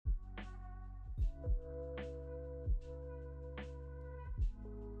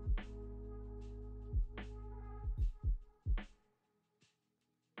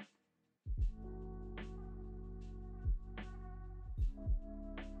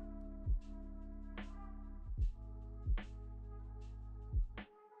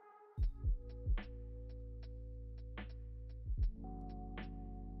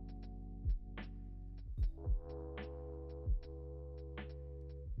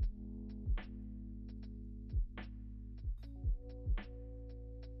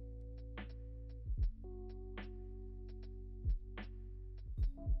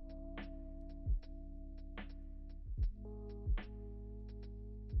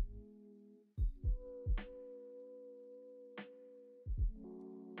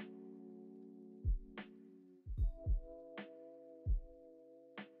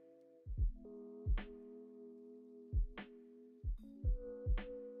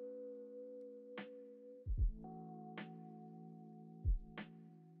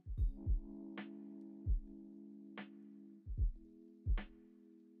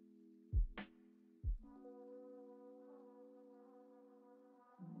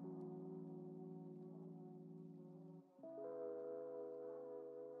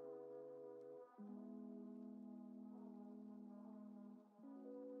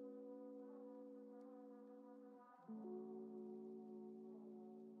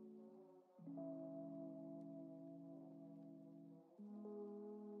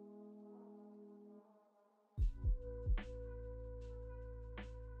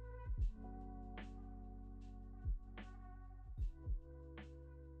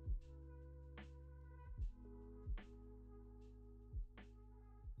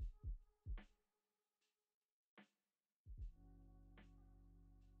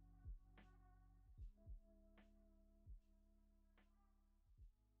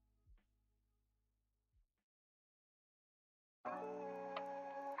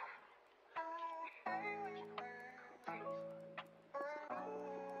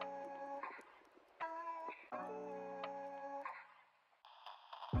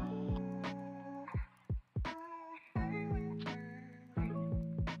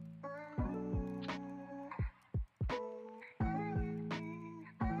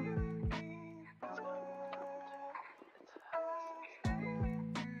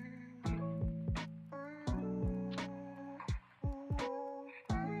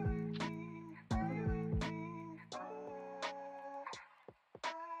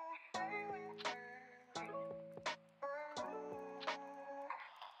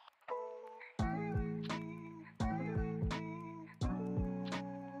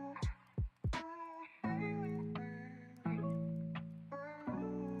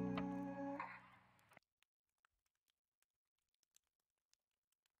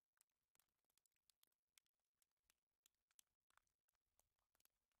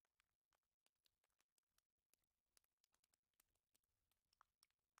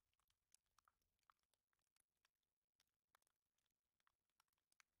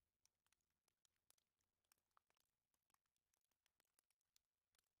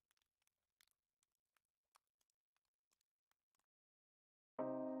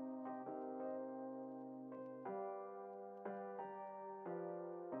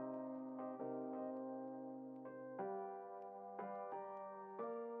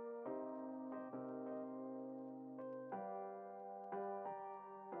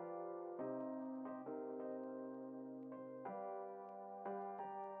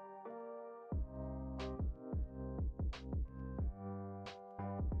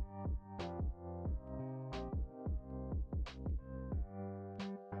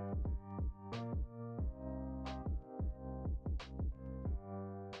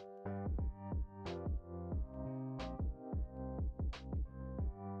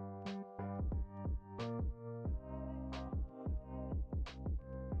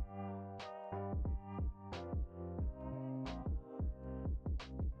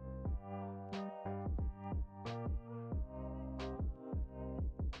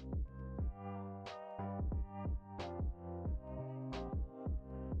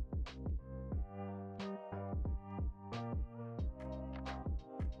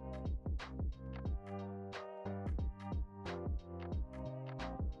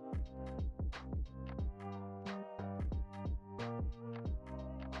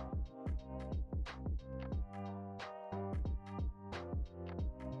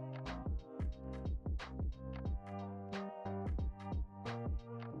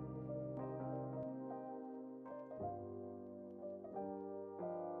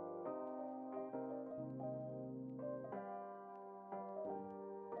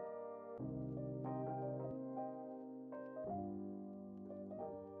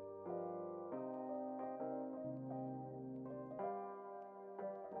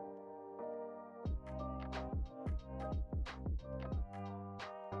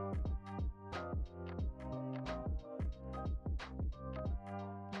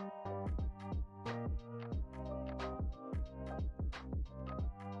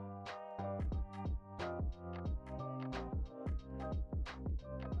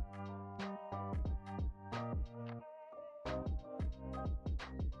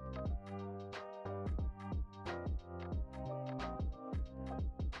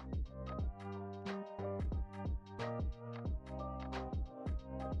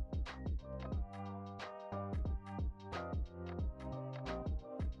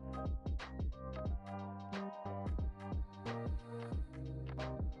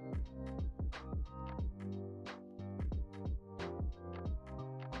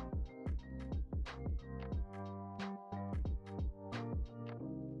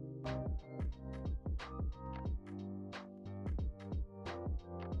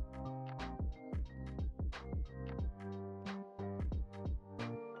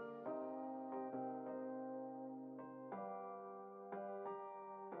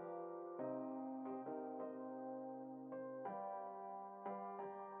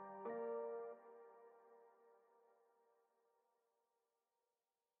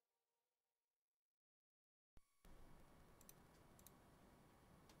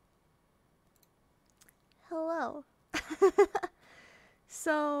Hello.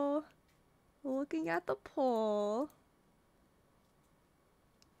 So, looking at the poll,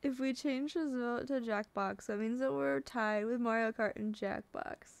 if we change his vote to Jackbox, that means that we're tied with Mario Kart and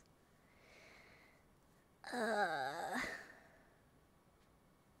Jackbox.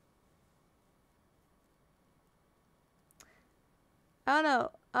 I don't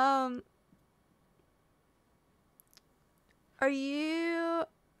know.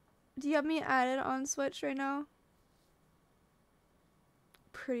 Do you have me added on Switch right now?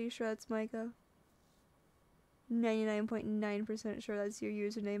 Pretty sure that's Micah. 99.9% sure that's your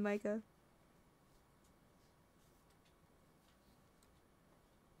username, Micah.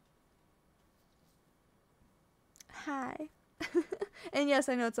 Hi. And yes,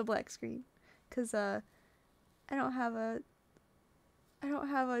 I know it's a black screen, cause I don't have a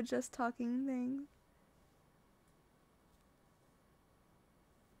just talking thing.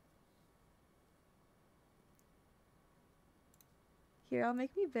 Here, I'll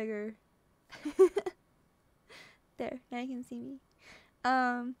make me bigger. There, now you can see me.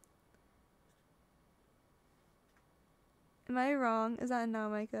 Am I wrong? Is that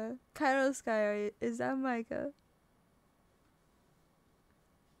not Micah? Kaido Sky, is that Micah?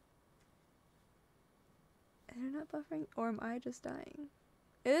 Internet buffering? Or am I just dying?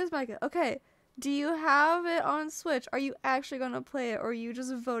 It is Micah. Okay. Do you have it on Switch? Are you actually gonna play it, or are you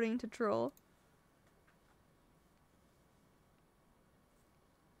just voting to troll?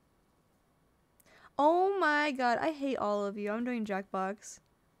 Oh my god, I hate all of you. I'm doing Jackbox.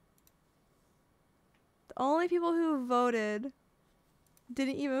 The only people who voted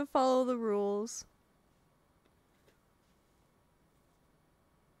didn't even follow the rules.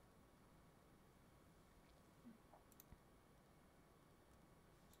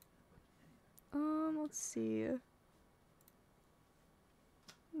 Let's see.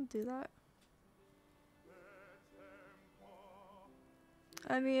 Do that.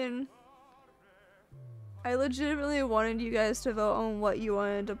 I mean, I legitimately wanted you guys to vote on what you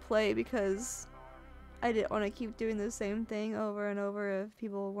wanted to play because I didn't want to keep doing the same thing over and over if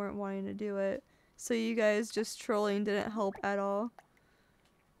people weren't wanting to do it. So you guys just trolling didn't help at all.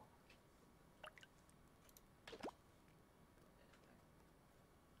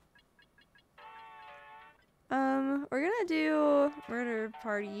 We're gonna do Murder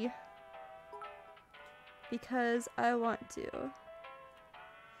Party because I want to.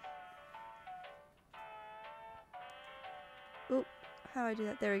 Oop, how do I do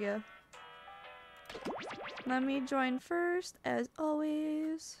that? There we go. Let me join first, as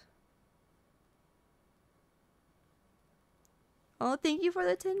always. Oh, thank you for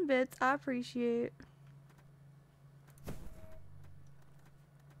the 10 bits. I appreciate.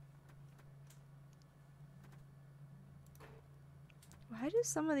 Why do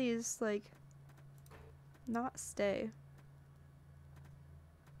some of these, like, not stay?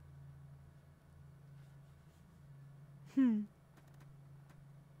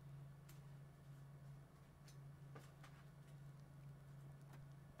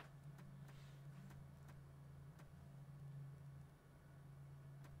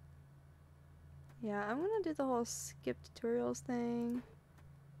 Yeah, I'm gonna do the whole skip tutorials thing.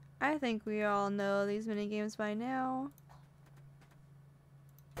 I think we all know these mini games by now.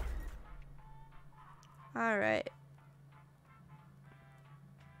 Alright.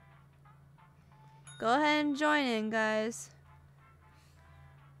 Go ahead and join in, guys.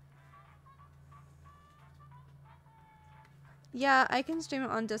 Yeah, I can stream it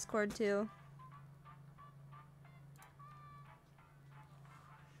on Discord too.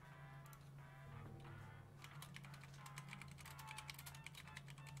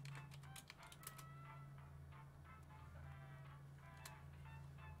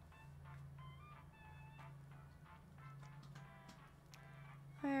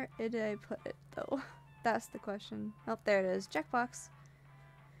 Where did I put it though? That's the question. Oh, there it is. Checkbox.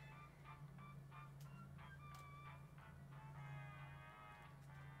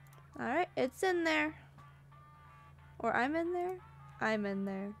 Alright, it's in there. Or I'm in there? I'm in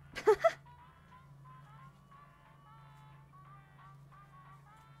there.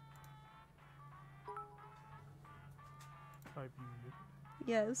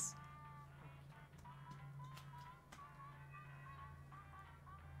 Yes.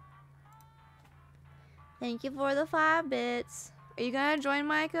 Thank you for the 5 bits. Are you gonna join,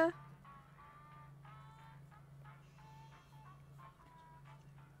 Micah?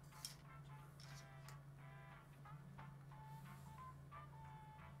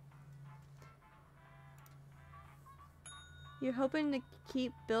 You're hoping to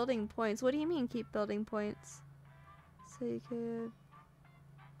keep building points. What do you mean keep building points? So you could...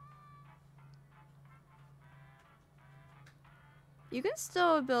 You can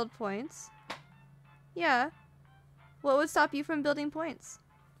still build points. Yeah. What would stop you from building points?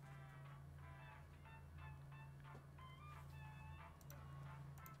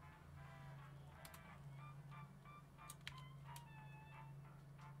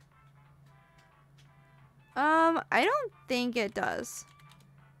 I don't think it does.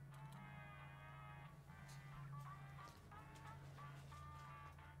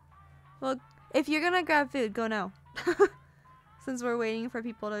 Well, if you're gonna grab food, go now. Since we're waiting for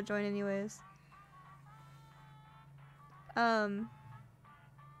people to join anyways. Forgot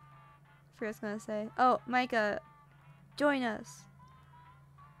what I was gonna say. Oh, Micah, join us.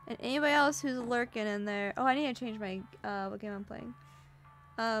 And anybody else who's lurking in there. Oh, I need to change my, what game I'm playing.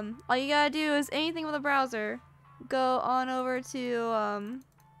 All you gotta do is anything with a browser. Go on over to,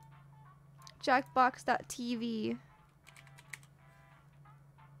 jackbox.tv.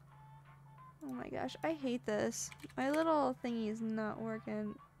 Oh my gosh, I hate this. My little thingy is not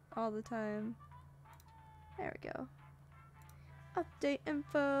working all the time. There we go. Update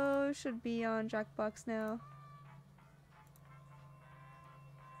info should be on Jackbox now.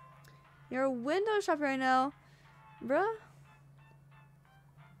 You're Windows shop right now, bruh.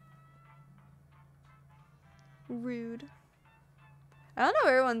 Rude. I don't know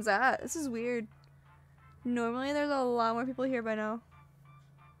where everyone's at. This is weird. Normally there's a lot more people here by now.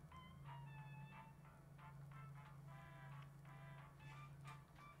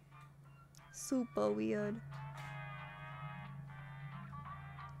 Super weird.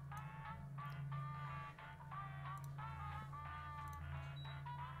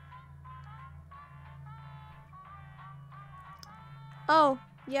 Oh,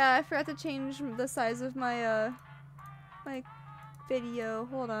 yeah, I forgot to change the size of my, my video.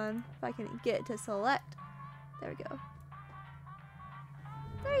 Hold on, if I can get it to select. There we go.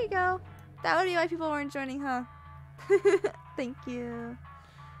 There you go. That would be why people weren't joining, huh? Thank you.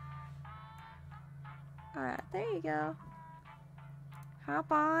 Alright, there you go.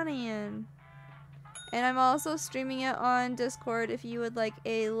 Hop on in. And I'm also streaming it on Discord if you would like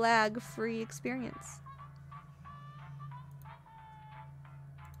a lag-free experience.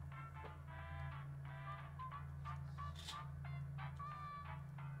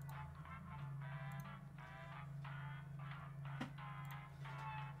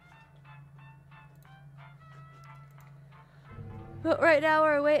 But right now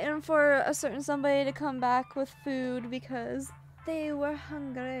we're waiting for a certain somebody to come back with food because they were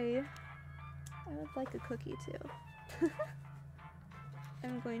hungry. I would like a cookie too.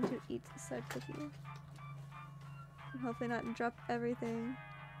 I'm going to eat said cookie. And hopefully not drop everything.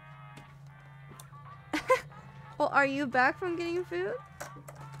 Well, are you back from getting food?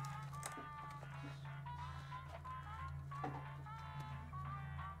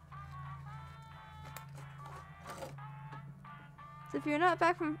 So if you're not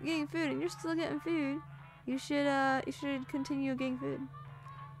back from getting food and you're still getting food, you should continue getting food.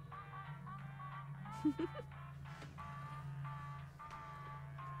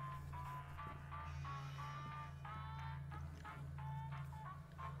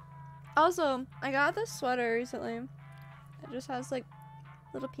 Also, I got this sweater recently. It just has like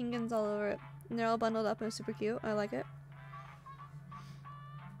little penguins all over it. And they're all bundled up and it's super cute. I like it.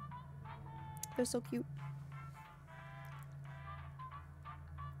 They're so cute.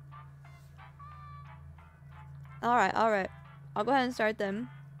 Alright, alright. I'll go ahead and start them.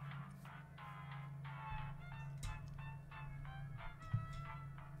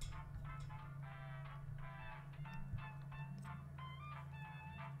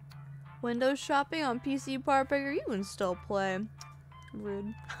 Windows shopping on PC Part Breaker, you can still play.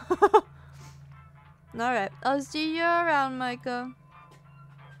 Rude. Alright, I'll see you around, Micah.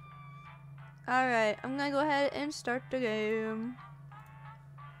 Alright, I'm gonna go ahead and start the game.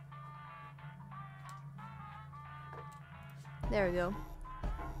 There we go.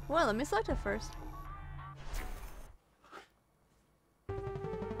 Well, let me select it first.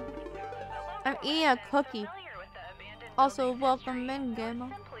 I'm eating a cookie. Also, welcome in,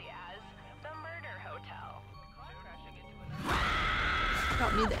 Gamer.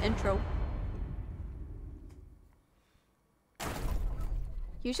 Don't need the intro.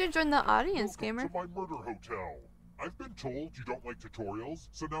 You should join the audience, Gamer. Welcome to my murder hotel. I've been told you don't like tutorials,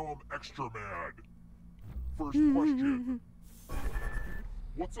 so now I'm extra mad. First question.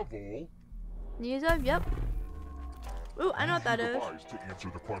 What's a vole? Yep. Ooh, I know what that is. To answer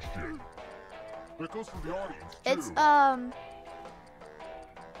the question. That goes for the audience, too. It's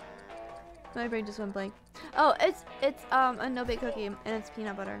my brain just went blank. Oh, it's a no-bake cookie and it's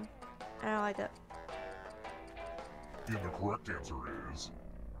peanut butter. And I like it. And the correct answer is,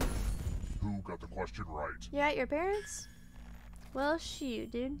 who got the question right? You're at your parents? Well,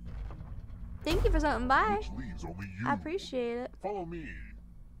 shoot, dude. Thank you for something. Bye. Which leaves only you. I appreciate it. Follow me.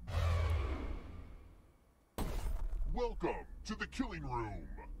 Welcome to the killing room.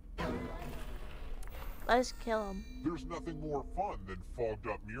 Let's kill him. There's nothing more fun than fogged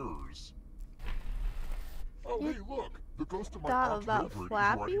up mirrors. Oh, You hey, look! The ghost of my thought Aunt about Mildred is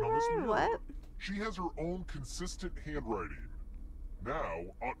Flappy writing on this Bird? mirror. What? She has her own consistent handwriting. Now,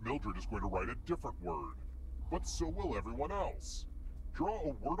 Aunt Mildred is going to write a different word. But so will everyone else. Draw a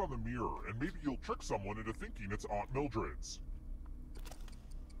word on the mirror, and maybe you'll trick someone into thinking it's Aunt Mildred's.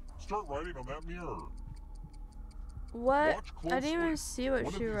 Start writing on that mirror. What? Watch closely. I didn't even see what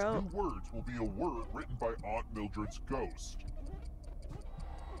One she of these wrote. new words will be a word written by Aunt Mildred's ghost.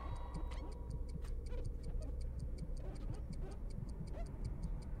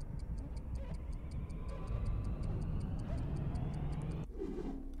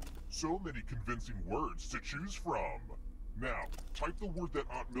 So many convincing words to choose from. Now, type the word that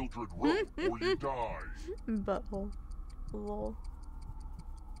Aunt Mildred wrote, or you die. Butthole. Lol.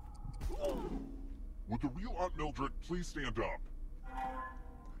 Would the real Aunt Mildred please stand up?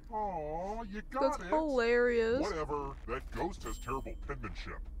 Aw, you got That's it. hilarious. Whatever. That ghost has terrible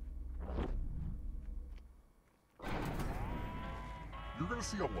penmanship. You're gonna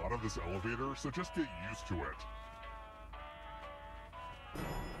see a lot of this elevator, so just get used to it.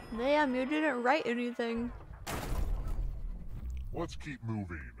 Damn, you didn't write anything. Let's keep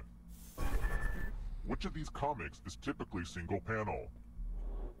moving. Which of these comics is typically single panel?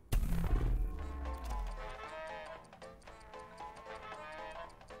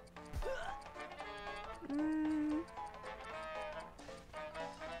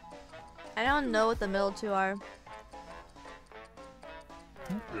 I don't know what the middle two are.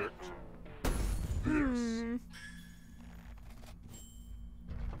 Who picked this?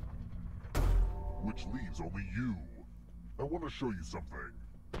 Which leaves only you. I want to show you something.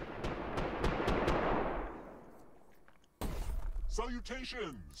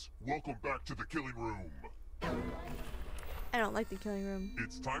 Salutations! Welcome back to the killing room. I don't like the killing room.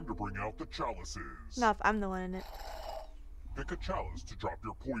 It's time to bring out the chalices. Not if I'm the one in it. Pick a chalice to drop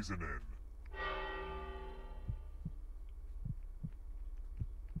your poison in.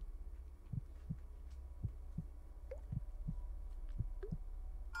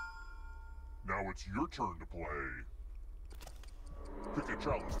 Now it's your turn to play. Pick a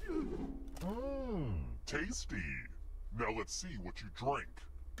chalice. Mmm, tasty. Now let's see what you drink.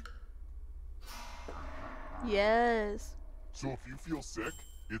 Yes. So if you feel sick,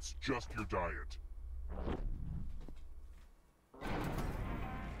 it's just your diet.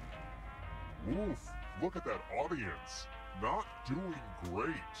 Oof, look at that audience. Not doing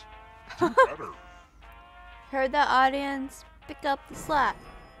great. Do better. Heard that, audience? Pick up the slack.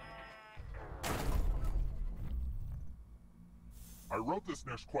 I wrote this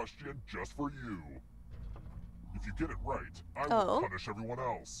next question just for you. If you get it right, I will punish everyone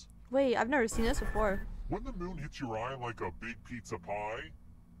else. Wait, I've never seen this before. When the moon hits your eye like a big pizza pie,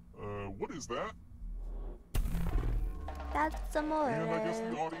 what is that? That's amore. And I guess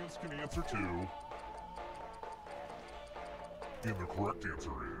the audience can answer too. And the correct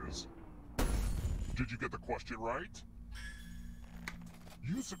answer is... Did you get the question right?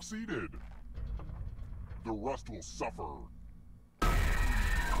 You succeeded. The rest will suffer.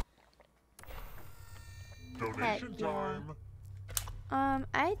 Donation time.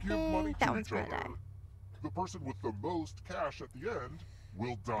 I Give money think to that one's each gonna other. die. The person with the most cash at the end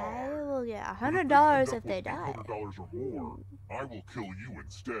will I die. will get But $100 end if they up die. with $800 or more, I will kill you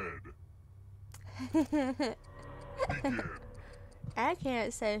instead. Begin. I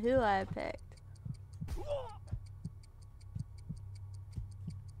can't say who I picked.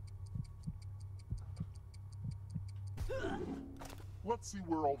 Let's see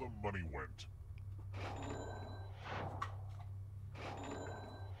where all the money went.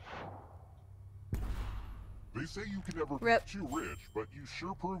 They say you can never Rip. be too rich, but you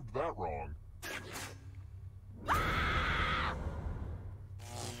sure proved that wrong.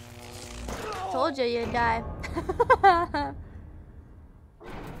 Told you you'd die.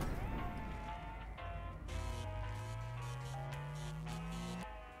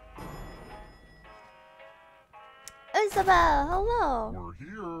 Isabel, hello. We're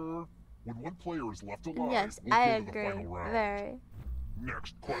here. When one player is left alive, Yes, we'll I go to the agree. final round. Very.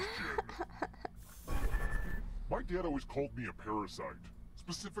 Next question. My dad always called me a parasite.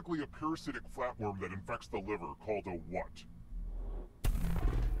 Specifically a parasitic flatworm that infects the liver called a what?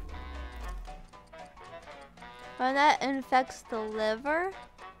 When that infects the liver?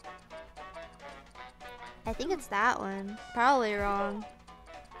 I think it's that one. Probably wrong.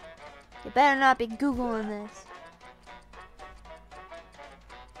 You better not be Googling this.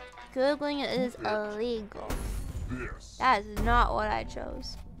 Googling is illegal. This. That is not what I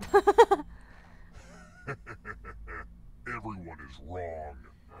chose. Everyone is wrong.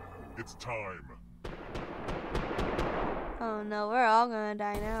 It's time. Oh no, we're all gonna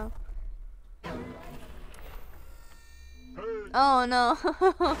die now. Hey, Oh no.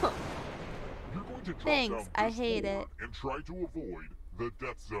 you're going to drop Thanks, down I this hate board it. and try to avoid the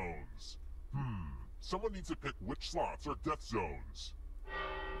death zones. Someone needs to pick which slots are death zones.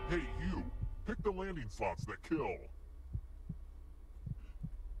 Hey, you. Pick the landing slots that kill.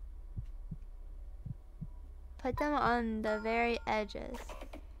 Put them on the very edges.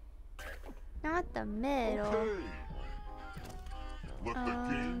 Not the middle. Okay. Let the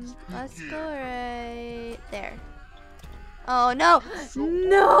games Let's begin. go right there. Oh no!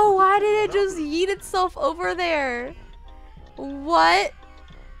 No! Why did it just yeet itself over there? What?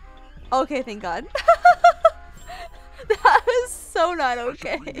 Okay, thank God. That was so not I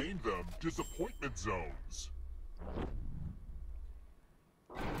okay. should rename them disappointment zones.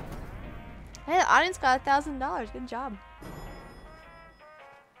 Hey, the audience got $1,000. Good job.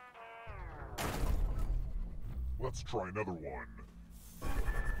 Let's try another one.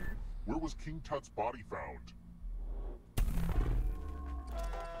 Where was King Tut's body found?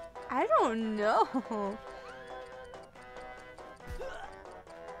 I don't know.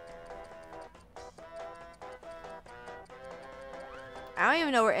 I don't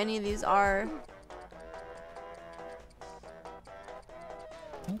even know where any of these are.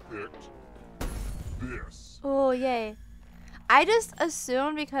 Who picked this? Oh, yay. I just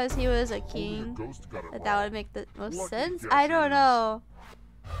assumed because he was a Only a king ghost got it that wrong. would make the most Lucky sense. I don't guesses. know.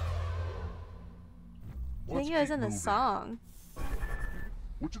 I Let's think it was keep in the moving. song.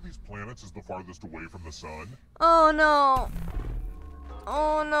 Which of these planets is the farthest away from the sun? Oh no.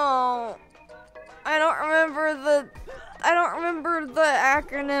 Oh no. I don't remember the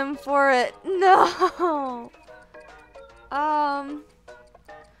acronym for it. No.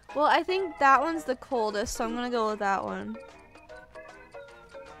 Well, I think that one's the coldest, so I'm gonna go with that one.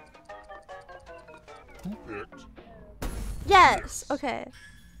 Who picked? Yes. Okay.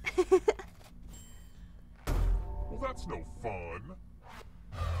 Well, that's no fun.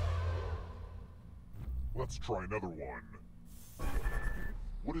 Let's try another one.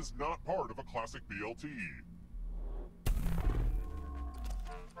 What is not part of a classic BLT?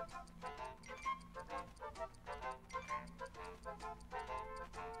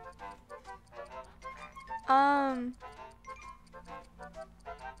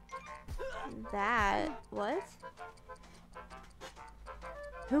 That what?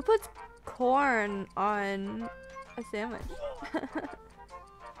 Who puts corn on a sandwich?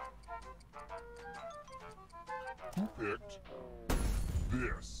 Who picked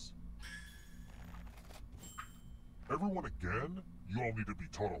this? Everyone again? You all need to be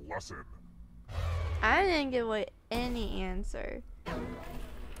taught a lesson. I didn't give away any answer.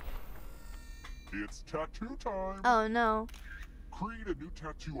 It's tattoo time! Oh no. Create a new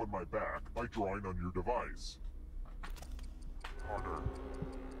tattoo on my back by drawing on your device. Harder.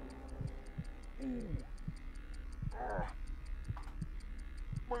 Ooh. Ah.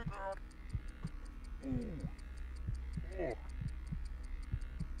 My back. Ooh. Oh.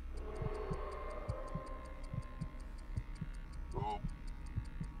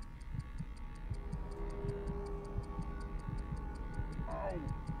 Ow.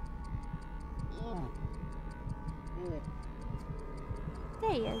 Ugh. Oh.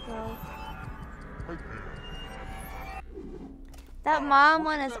 There you go. My hand. That mom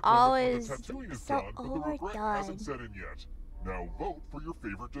one Forget is that moment when the always tattooing is so done, but the regret overdone. hasn't set in yet. Now vote for your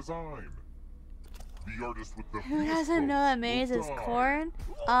favorite design. The artist with the Who fewest doesn't know votes that maize will is die. corn?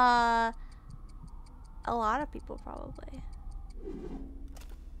 A lot of people probably.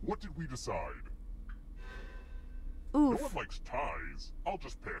 What did we decide? No one Oof. likes ties. I'll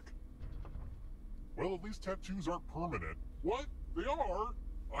just pick. Well, at least tattoos aren't permanent. What? They are?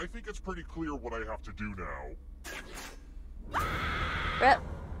 I think it's pretty clear what I have to do now. Rip.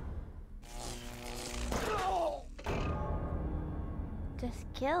 Just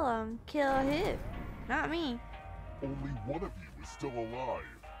kill him. Kill who? Not me. Only one of you is still alive.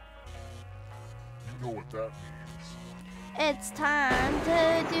 You know what that means. It's time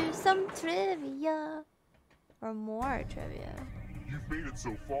to do some trivia. Or more trivia. You've made it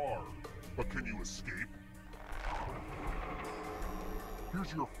so far, but can you escape?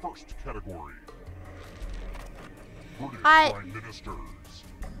 Here's your first category. British Prime Ministers.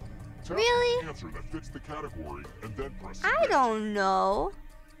 Tap Really? the answer that fits the category, and then press I submit. don't know.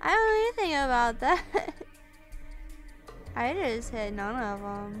 I don't know anything about that. I just hit none of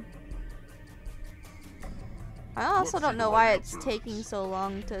them. I also Let's don't see know the why right it's answers. taking so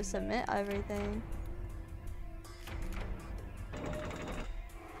long to submit everything.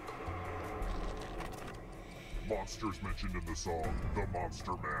 Monsters mentioned in the song, The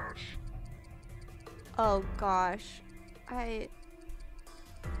Monster Mash. Oh gosh.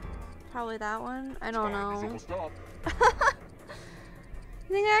 Probably that one? I don't Time is know. almost up. I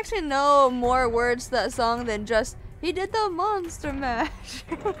think I actually know more words to that song than just, he did the monster mash.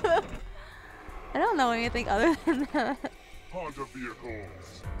 I don't know anything other than that. Honda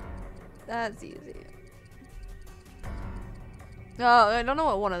vehicles. That's easy. Oh, I don't know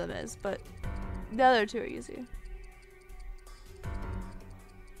what one of them is, but the other two are easy.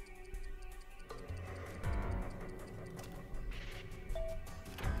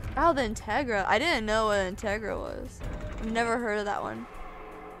 Oh, the Integra. I didn't know what an Integra was. I've never heard of that one.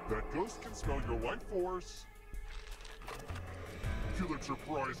 That ghost can smell your life force. Pulitzer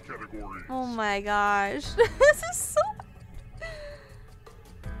Prize categories. Oh my gosh. This is so...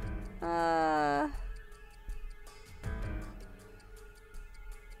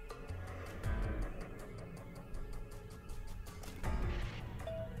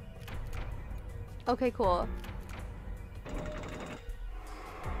 Okay, cool.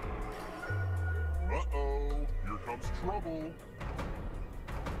 Uh-oh, here comes trouble.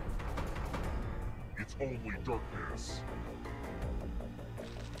 It's only darkness.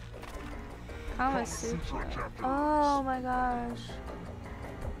 Kama Sutra Sutra. chapters. Oh my gosh.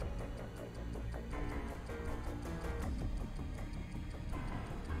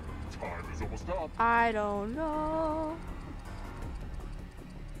 Time is almost up. I don't know.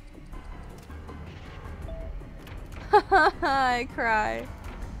 I cry.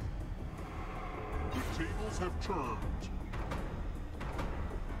 The tables have turned.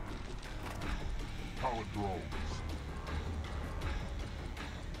 Palindromes.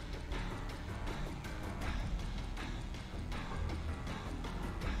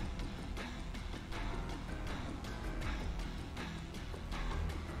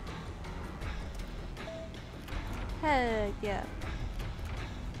 Heck yeah.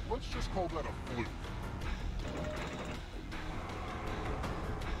 Let's just call that a fluke.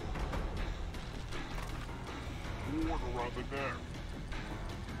 Worn around the neck.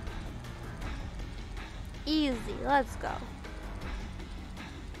 Easy, let's go.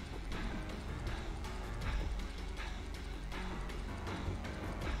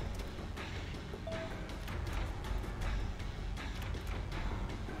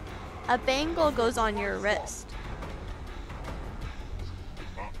 A bangle goes on your wrist.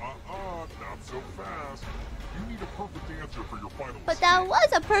 Not so fast. You need a perfect answer for your final But that mistake.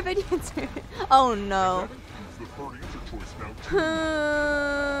 was a perfect answer. Oh no. That includes the third answer choice now,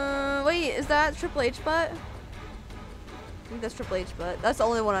 too. Wait, is that Triple H butt? I think that's Triple H butt. That's the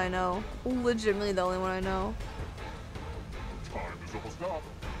only one I know. Legitimately the only one I know. Time is almost up.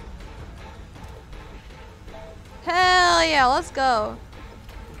 Hell yeah, let's go.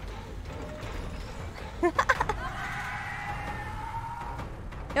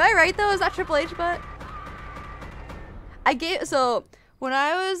 Am I right though? Is that Triple H butt? So when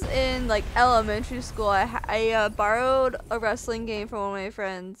I was in like elementary school, I borrowed a wrestling game from one of my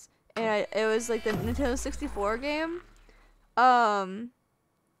friends, and it was like the Nintendo 64 game. And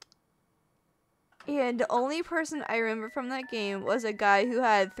the only person I remember from that game was a guy who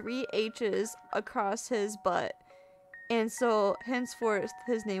had 3 H's across his butt, and so henceforth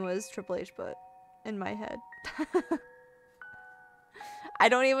his name was Triple H butt in my head. I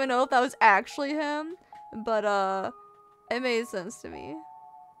don't even know if that was actually him, but it made sense to me.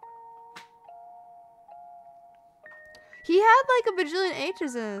 He had like a bajillion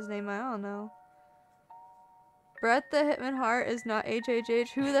H's in his name, I don't know. Bret the Hitman Hart is not HHH.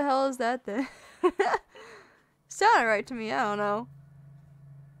 Who the hell is that then? Sounded right to me, I don't know.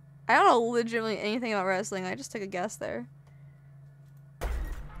 I don't know legitimately anything about wrestling, I just took a guess there.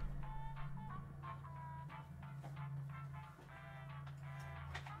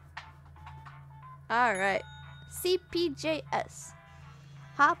 Alright. CPJS.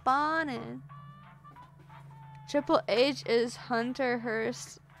 Hop on in. Triple H is Hunter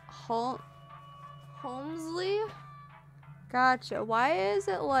Hearst Holmesley? Gotcha. Why is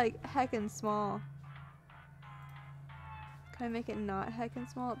it like heckin' small? Can I make it not heckin'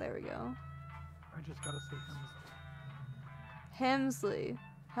 small? There we go. I just gotta say Helmsley.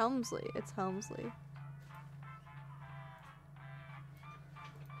 Helmsley. It's Helmsley.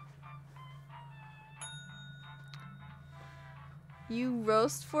 You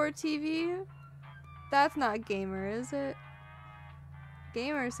roast for TV? That's not Gamer, is it?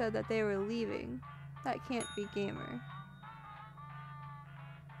 Gamer said that they were leaving. That can't be Gamer.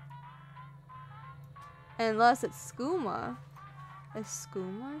 Unless it's Skooma. Is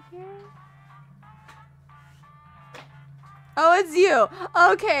Skooma here? Oh, it's you!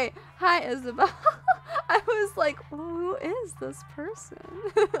 Okay. Hi, Isabel. I was like, who is this person?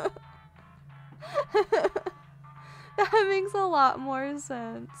 That makes a lot more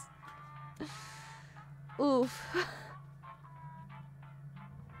sense. Oof.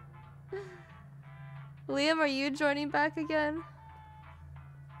 Liam, are you joining back again?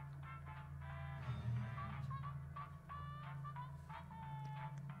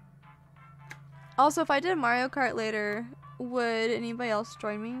 Also, if I did Mario Kart later, would anybody else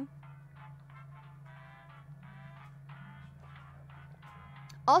join me?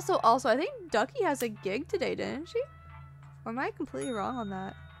 Also, I think Ducky has a gig today, didn't she? Or am I completely wrong on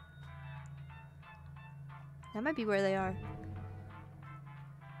that? That might be where they are.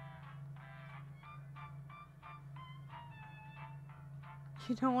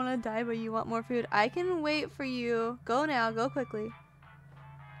 You don't want to die, but you want more food. I can wait for you. Go now. Go quickly.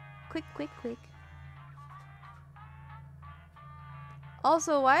 Quick, quick, quick.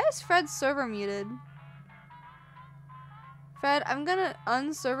 Also, why is Fred's server muted? Fred, I'm gonna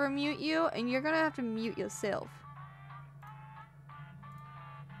unserver mute you, and you're gonna have to mute yourself.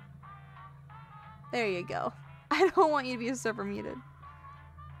 There you go. I don't want you to be server muted.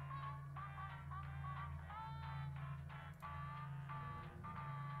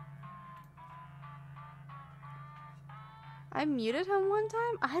 I muted him one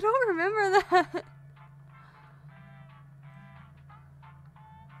time? I don't remember that.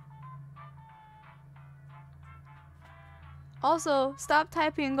 Also, stop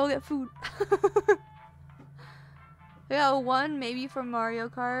typing and go get food. We got one maybe for Mario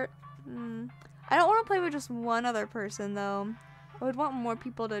Kart. I don't want to play with just one other person though. I would want more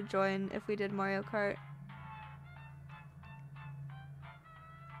people to join if we did Mario Kart.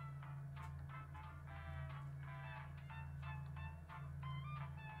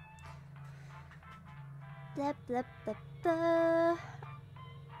 Blah, blah, blah, blah.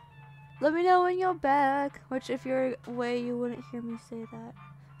 Let me know when you're back. Which, if you're away, you wouldn't hear me say that.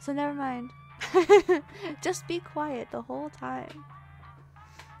 So never mind. Just be quiet the whole time.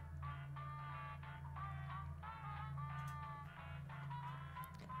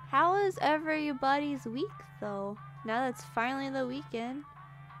 How is everybody's week, though? Now that it's finally the weekend.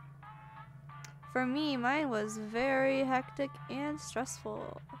 For me, mine was very hectic and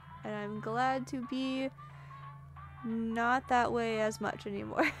stressful. And I'm glad to be not that way as much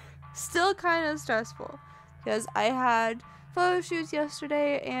anymore. Still kind of stressful because I had photo shoots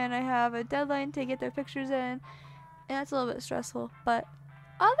yesterday and I have a deadline to get their pictures in, and that's a little bit stressful, but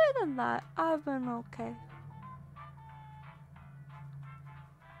other than that, I've been okay.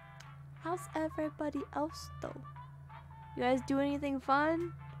 How's everybody else though? You guys do anything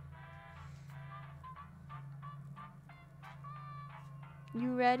fun?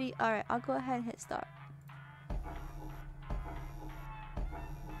 You ready? Alright, I'll go ahead and hit start.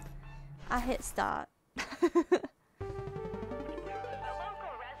 I hit start.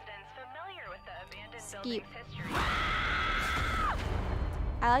 Skip.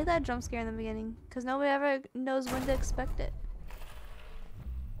 I like that jump scare in the beginning, because nobody ever knows when to expect it.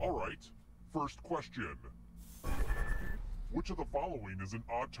 Alright, first question. Which of the following is an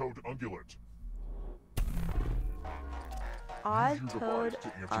odd-toed ungulate? Odd-toed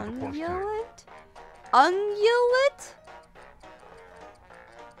ungulate? Ungulate?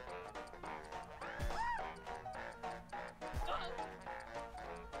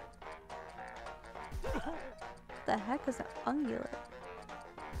 The heck is an ungulate?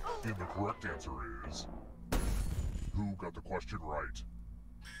 And the correct answer is... Who got the question right?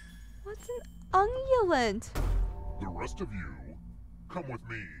 What's an ungulate? The rest of you, come with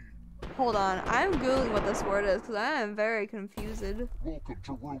me. Hold on, I'm googling what this word is because I am very confused. Welcome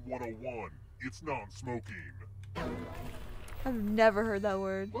to room 101. It's non-smoking. I've never heard that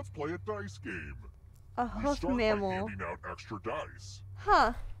word. Let's play a dice game. A We hoofed start by mammal. handing out extra dice.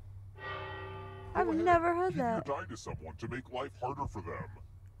 Huh. I've Go ahead, never heard give that. your die to someone to make life harder for them.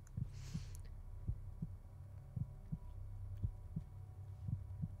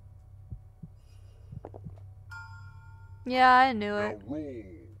 Yeah, I knew Now it. roll.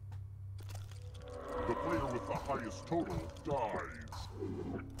 The player with the highest total dies.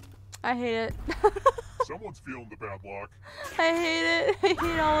 I hate it. Someone's feeling the bad luck. I hate it. I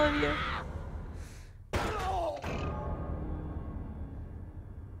hate all of you.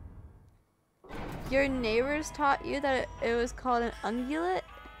 Your neighbors taught you that it was called an ungulate?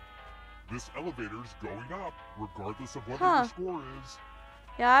 This elevator's going up, regardless of what Huh. your score is.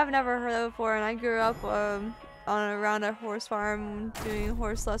 Yeah, I've never heard that before, and I grew up around a horse farm doing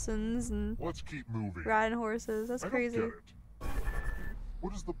horse lessons and Let's keep moving. riding horses. That's I don't crazy. get it.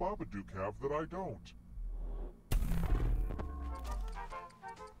 What does the Babadook have that I don't?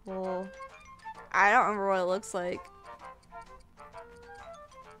 Well, I don't remember what it looks like.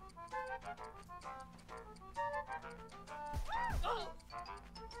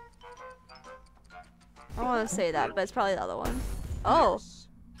 I want to say that, but it's probably the other one. Oh, Yes.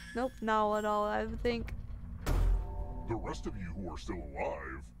 nope, not at all, I would think. The rest of you who are still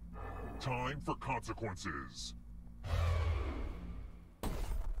alive, time for consequences.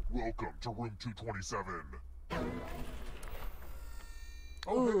 Welcome to room 227.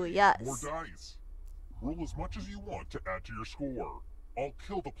 Ooh, hey, yes. More dice. Roll as much as you want to add to your score. I'll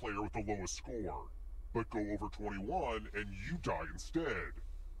kill the player with the lowest score. But go over 21 and you die instead.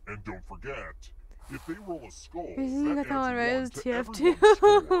 And don't forget, if they roll a skull, You see that that one, right? adds It's 1 to TF2. everyone's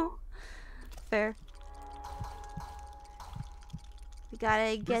score. Fair. We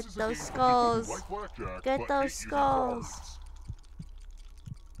gotta This get is a those game for people who skulls. like blackjack, Get but those hate using skulls. cards.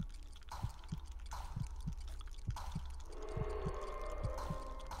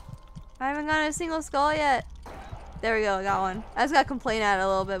 I haven't gotten a single skull yet. There we go, I got one. I just gotta complain at it a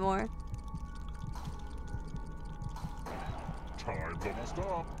little bit more. Time's almost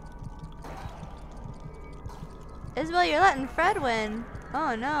up. Isabel, you're letting Fred win.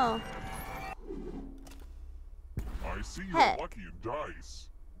 Oh no. I see you're Heck. lucky in dice.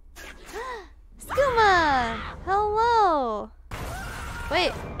 Skooma! Hello!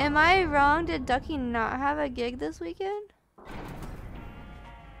 Wait, am I wrong? Did Ducky not have a gig this weekend?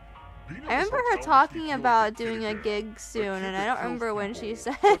 Being I able remember to her help talking feel about like doing a kid gig again. soon, kid and that I don't kills remember when she people.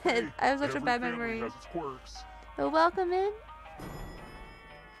 said. But hey, I have such a every bad family memory. has its quirks. But welcome in.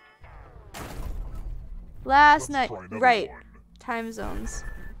 Last Let's night, try another right? one. Time zones.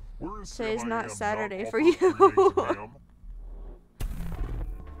 Where is Today's Sam I not Am Saturday off for of you. 3 days, ma'am?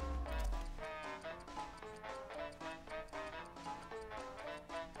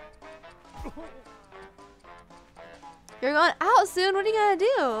 You're going out soon. What are you gonna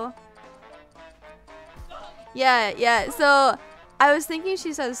do? Yeah. So I was thinking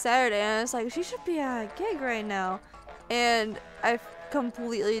she said Saturday, and I was like, she should be at a gig right now. And I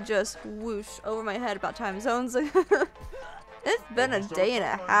completely just whoosh over my head about time zones. It's been a Almost out day and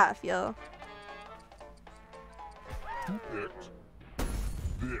of a time. half, yo. Who picked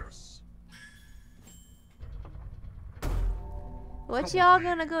this? What Come y'all with me.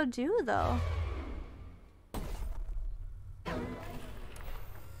 gonna go do though?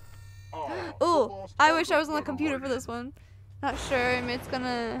 Ah, the Ooh, lost I art wish I of was on the letter computer for writing. this one. Not sure. I mean, it's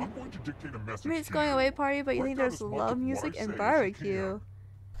gonna. I'm going to dictate a message I mean, it's to going you. away party, but you Write think down there's as much love of what music I and say as you barbecue. can.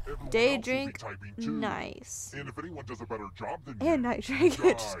 Everyone Day else will be drink, typing too. nice. And if anyone does a better job than And you, night you drink.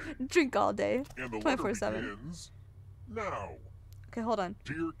 die. Just drink all day. And the letter 24/7. begins now. Okay, hold on.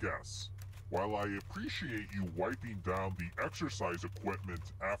 Dear guests, while I appreciate you wiping down the exercise equipment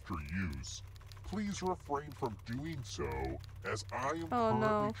after use, please refrain from doing so as I am Oh, currently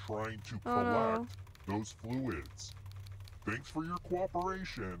no. trying to Oh, collect no. those fluids. Thanks for your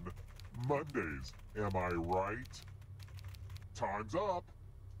cooperation. Mondays, am I right? Time's up.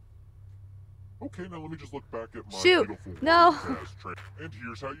 Okay, now let me just look back at my Shoot, beautiful no. podcast train. And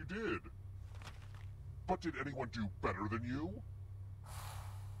here's how you did. But did anyone do better than you?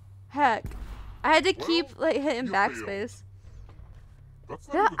 Heck. I had to Well, keep like hitting you backspace. That's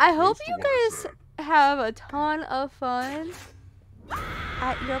not Yeah, even I hope close to you what I guys said. have a ton of fun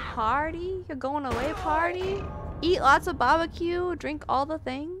at your party, your going away party. Eat lots of barbecue, drink all the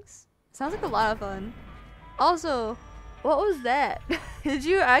things. Sounds like a lot of fun. Also, what was that? Did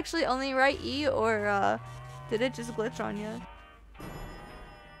you actually only write E, or did it just glitch on you?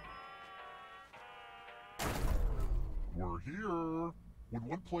 We're here. When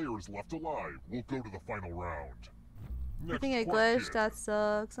one player is left alive, we'll go to the final round. I Next think it question. glitched. That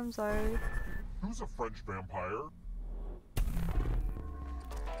sucks. I'm sorry. Who's a French vampire?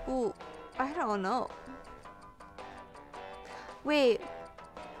 Ooh, I don't know. Wait.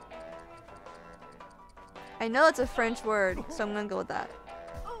 I know it's a French word, so I'm gonna go with that.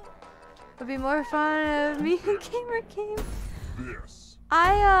 Would be more fun if me and Gamer came. This.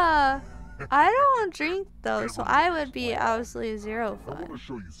 I don't drink though, so I would be absolutely zero I want to fun.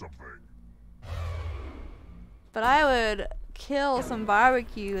 show you something. But I would kill some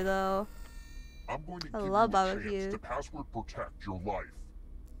barbecue though. I'm going to I give love you a barbecue. chance to password protect your life.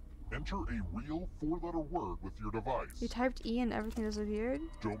 Enter a real 4-letter word with your device. You typed E and everything disappeared?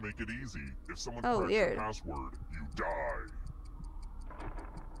 Don't make it easy. If someone Oh, cracks weird. your password, you die.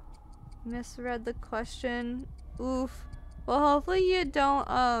 Misread the question. Oof. Well, hopefully you don't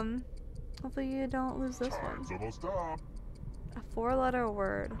Hopefully you don't lose this one. Time's almost up. A 4-letter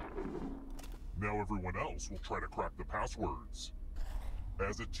word. Now everyone else will try to crack the passwords.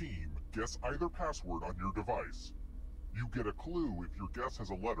 As a team, guess either password on your device. You get a clue if your guess has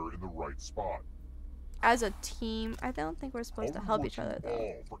a letter in the right spot. As a team, I don't think we're supposed to I'll help reward each other you though.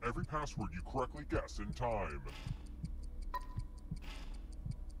 all for every password you correctly guess in time.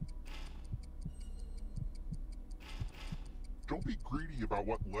 Don't be greedy about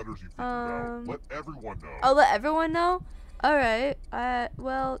what letters you figured out. Let everyone know. I'll let everyone know? Alright.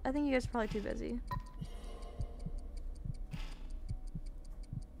 Well, I think you guys are probably too busy.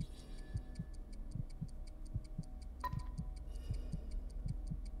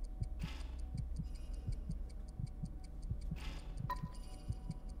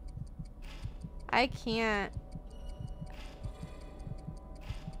 I can't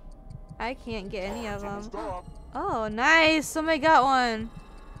get any of them. Stop. Oh, nice! Somebody got one.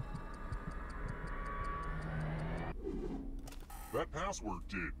 That password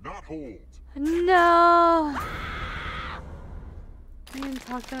did not hold. No! You can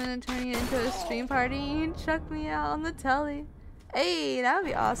talk to him and turn it into a stream party and chuck me out on the telly. Hey, that would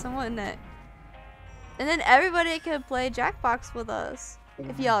be awesome, wouldn't it? And then everybody could play Jackbox with us. If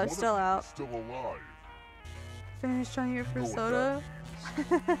Only y'all are one of still you out. is still alive. Finished on your first Know what soda.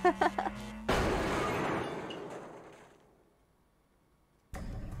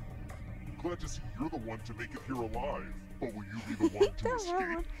 Glad to see you're the one to make it here alive. But will you be the one to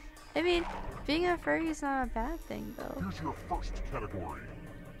escape? I mean, being a furry is not a bad thing, though. Here's your first category.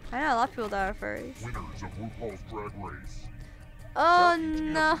 I know a lot of people that are furries. Winners of RuPaul's Drag Race. Oh Tap each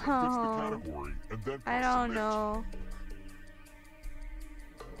answer that fits the no! category and then I press don't submit. know.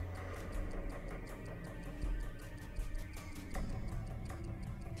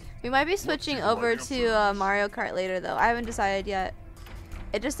 We might be switching the over right to answers? Mario Kart later, though. I haven't decided yet.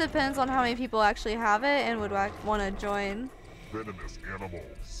 It just depends on how many people actually have it and would want to join. Venomous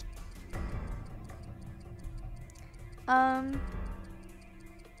animals. Time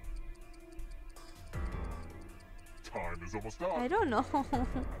is almost up. I don't know.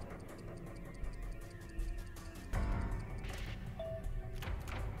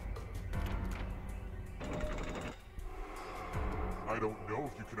 I don't know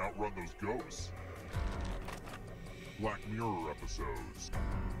if you can outrun those ghosts. Black Mirror episodes.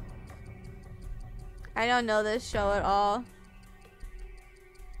 I don't know this show at all.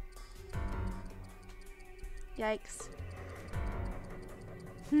 Yikes.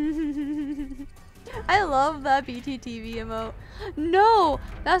 I love that BTTV emote. No!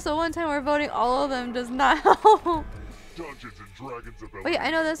 That's the one time we're voting all of them does not help. Dungeons and Dragons abilities. Wait,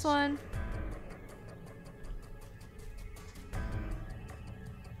 I know this one.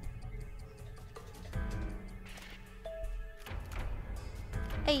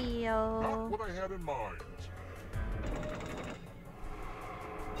 Ayo. Not what I had in mind.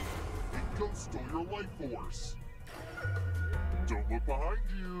 A ghost stole your life force. Don't look behind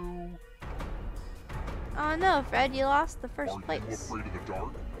you. Oh no, Fred, you lost the first Are you place. afraid of the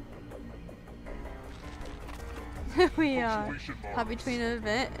dark? We are. Punctuation Caught marks. between an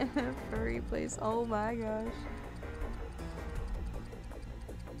event and a furry place. Oh my gosh.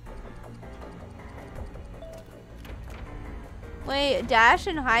 Wait, dash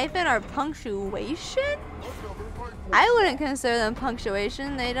and hyphen are punctuation? Another life force. I wouldn't consider them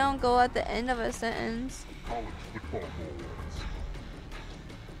punctuation. They don't go at the end of a sentence. College football goals.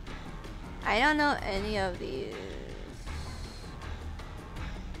 I don't know any of these.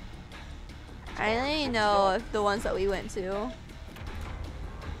 I only know if the ones that we went to.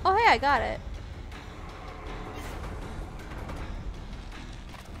 Oh hey, I got it.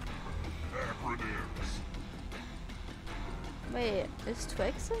 Acronyms. Wait, is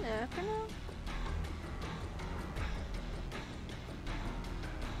Twix an acronym?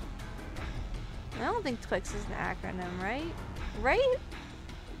 I don't think Twix is an acronym, right? Right?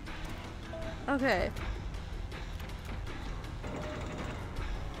 Okay.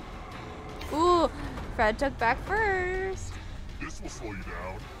 Ooh, Fred took back first. This will slow you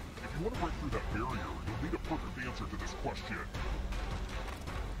down. If you want to break through that barrier, you'll need a perfect answer to this question.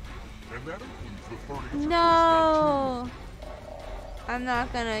 And that includes the third answer. No. I'm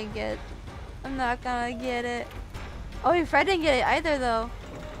not gonna get it. Oh, wait, Fred didn't get it either though.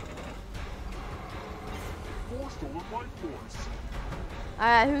 Four stolen life force.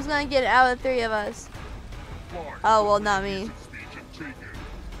 Alright, who's gonna get it out of the three of us? Fine. Oh, well, not me. Piece of speech and take it.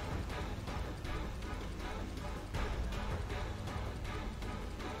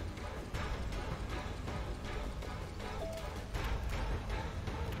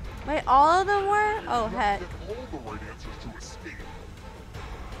 Wait, all of them were? Oh, You heck. have to get all the right answers to escape.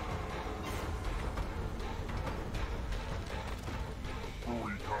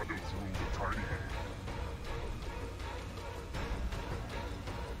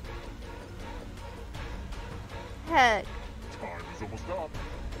 heck? Time is almost up.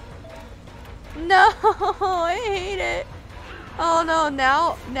 No, I hate it. Oh no,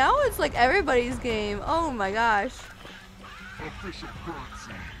 now it's like everybody's game. Oh my gosh. Official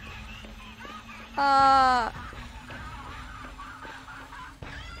currency. I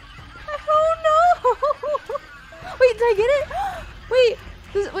don't know. Wait, did I get it?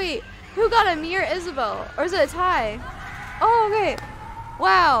 Wait, who got a Mir Isabel? Or is it a tie? Oh, okay.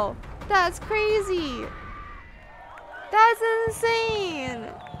 Wow, that's crazy. That's insane.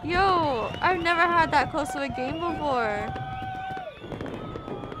 Yo, I've never had that close to a game before.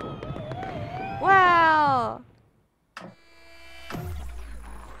 Wow.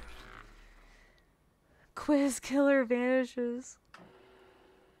 Quiz killer vanishes.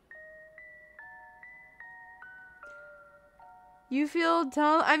 You feel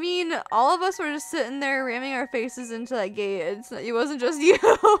dumb? I mean, all of us were just sitting there ramming our faces into that gate. It wasn't just you.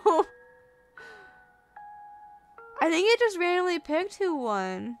 I think it just randomly picked who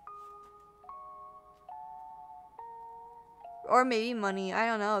won. Or maybe money. I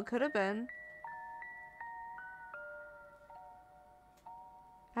don't know. It could have been.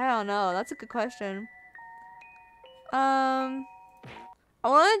 I don't know. That's a good question. I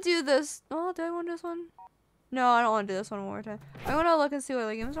want to do this. Oh, do I want to do this one? No, I don't want to do this one more time. I want to look and see what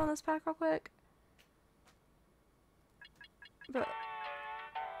other games are on this pack real quick. But,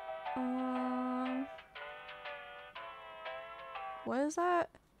 what is that?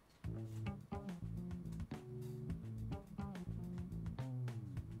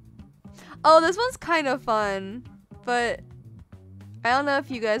 Oh, this one's kind of fun, but I don't know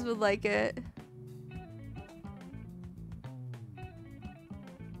if you guys would like it.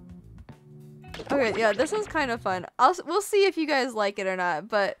 Okay, yeah, this one's kind of fun. We'll see if you guys like it or not,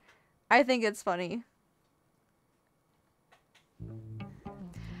 but I think it's funny.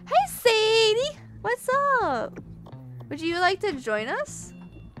 Hey, Sadie! What's up? Would you like to join us?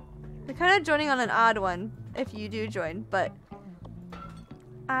 We're kind of joining on an odd one, if you do join, but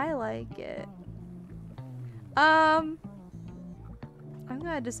I like it. I'm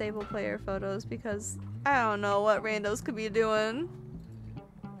gonna disable player photos because I don't know what randos could be doing.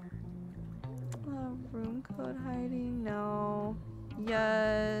 Room code hiding, no.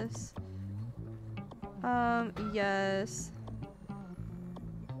 Yes. Yes.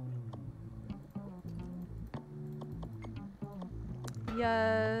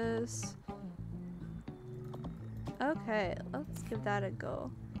 Yes. Okay, let's give that a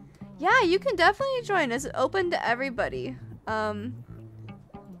go. Yeah, you can definitely join. It's open to everybody. And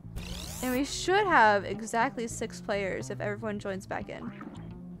we should have exactly 6 players if everyone joins back in.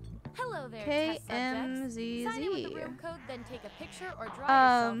 Hello there, test KMZZ. subjects. Sign in with the room code, then take a picture or draw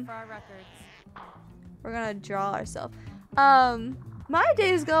yourself for our records. We're gonna draw ourselves. My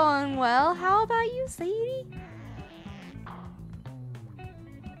day's going well. How about you, Sadie?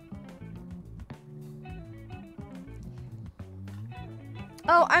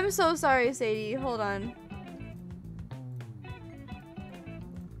 Oh, I'm so sorry, Sadie. Hold on.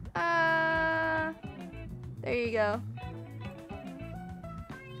 There you go.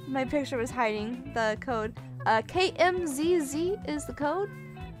 My picture was hiding the code. KMZZ is the code.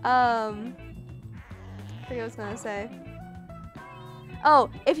 I forget what I was gonna say. Oh,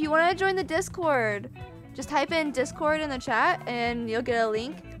 if you want to join the Discord, just type in Discord in the chat and you'll get a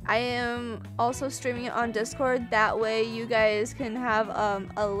link. I am also streaming it on Discord. That way you guys can have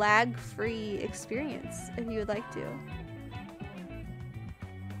a lag-free experience if you would like to.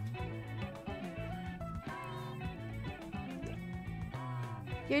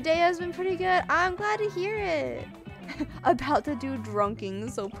 Your day has been pretty good. I'm glad to hear it. About to do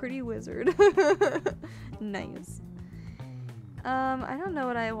drunking, so pretty wizard. Nice. I don't know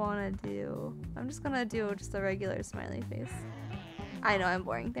what I want to do. I'm just gonna do just a regular smiley face. I know I'm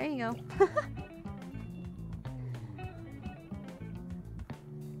boring. There you go.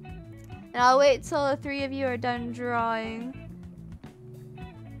 And I'll wait till the 3 of you are done drawing.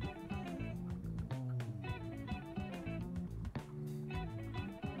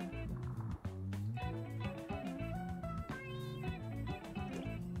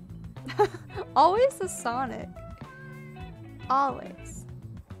 Always the Sonic. Always.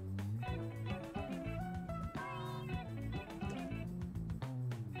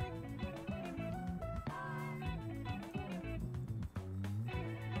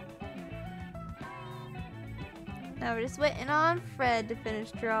 Now we're just waiting on Fred to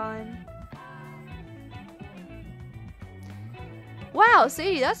finish drawing. Wow,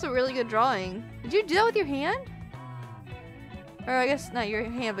 Sadie, that's a really good drawing. Did you do that with your hand? Or I guess not your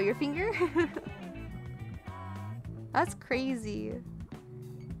hand, but your finger? That's crazy.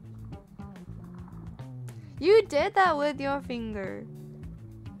 You did that with your finger.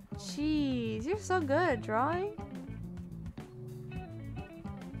 Jeez, you're so good at drawing.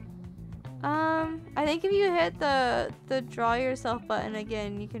 I think if you hit the draw yourself button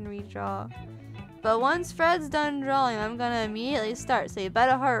again, you can redraw. But once Fred's done drawing, I'm gonna immediately start, so you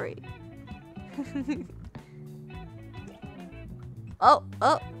better hurry. Oh.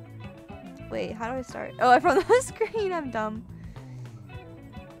 Wait, how do I start? Oh, I'm from the screen, I'm dumb.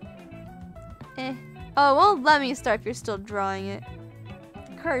 Oh, it won't let me start if you're still drawing it.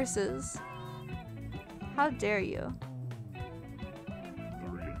 Curses. How dare you?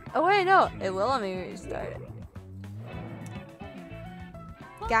 Oh wait, no, it will let me restart it.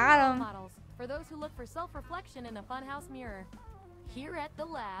 Got him. Models, for those who look for self-reflection in a funhouse mirror. Here at the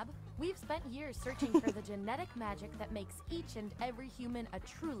lab, we've spent years searching for the genetic magic that makes each and every human a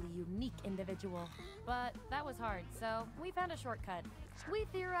truly unique individual. But that was hard, so we found a shortcut. We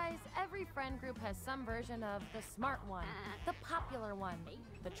theorize every friend group has some version of the smart one, the popular one,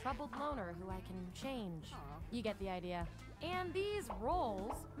 the troubled loner who I can change. You get the idea. And these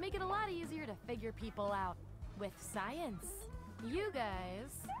roles make it a lot easier to figure people out with science. You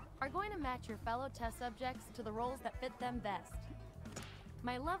guys are going to match your fellow test subjects to the roles that fit them best.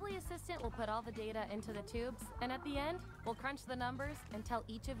 My lovely assistant will put all the data into the tubes, and at the end, we'll crunch the numbers and tell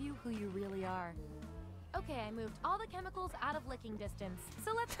each of you who you really are. Okay, I moved all the chemicals out of licking distance,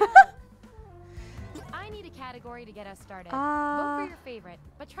 so let's go! I need a category to get us started. Vote for your favorite,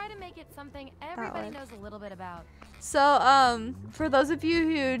 but try to make it something everybody knows a little bit about. So, for those of you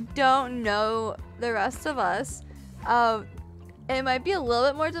who don't know the rest of us, it might be a little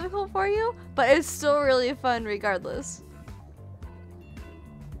bit more difficult for you, but it's still really fun regardless.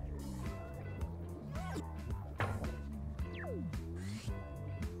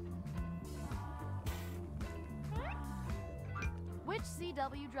 Which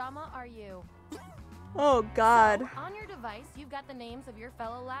CW drama are you? Oh god. So, on your device, you've got the names of your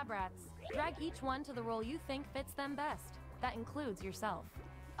fellow lab rats. Drag each one to the role you think fits them best. That includes yourself.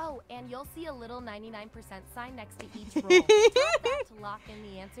 Oh, and you'll see a little 99% sign next to each role. Tap that to lock in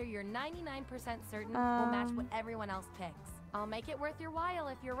the answer you're 99% certain will match what everyone else picks. I'll make it worth your while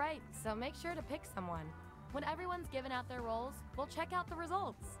if you're right, so make sure to pick someone. When everyone's given out their roles, we'll check out the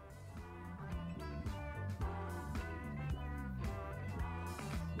results.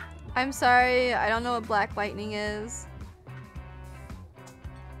 I'm sorry, I don't know what Black Lightning is.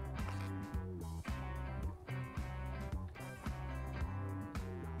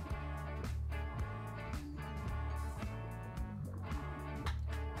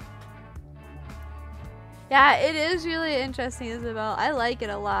 Yeah, it is really interesting, Isabel. I like it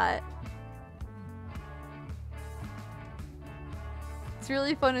a lot. It's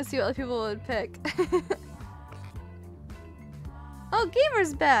really fun to see what other people would pick. Oh,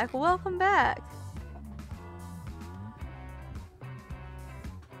 Gamer's back! Welcome back!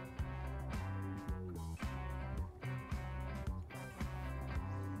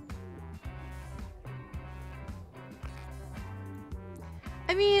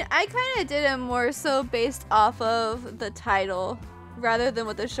 I mean, I kind of did it more so based off of the title rather than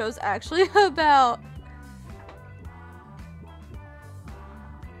what the show's actually about.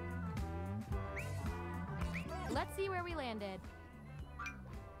 Let's see where we landed.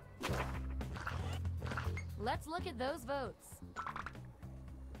 Let's look at those votes.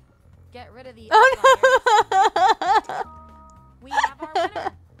 Get rid of the outliers. We have our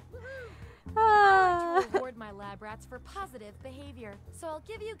winner. I like to reward my lab rats for positive behavior, so I'll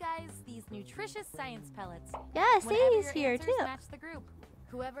give you guys these nutritious science pellets. Yeah, Sadie's your here answers too. match the group.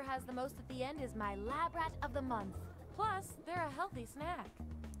 Whoever has the most at the end is my lab rat of the month. Plus, they're a healthy snack.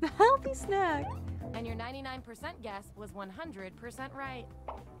 A healthy snack. And your 99% guess was 100% right.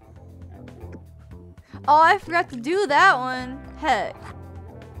 Oh, I forgot to do that one. Heck.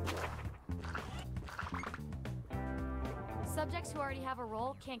 Subjects who already have a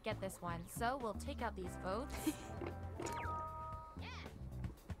role can't get this one, so we'll take out these votes.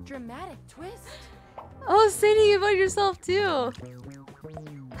 Dramatic twist. Oh, Sadie, you voted yourself too.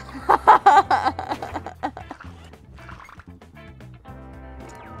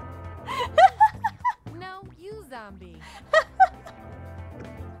 No, you zombie.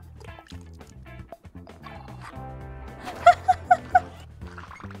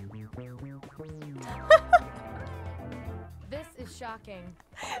 This is shocking.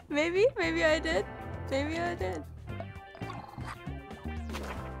 Maybe I did. Maybe I did.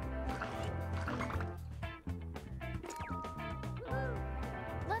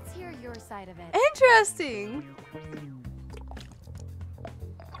 Let's hear your side of it. Interesting.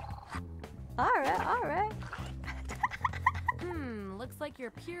 All right. looks like your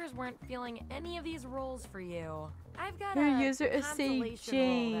peers weren't feeling any of these roles for you. I've got Your a user is say consolation role that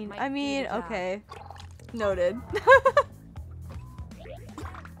Jane. might I do mean, the job. okay. Noted.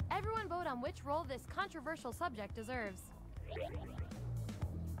 Everyone vote on which role this controversial subject deserves.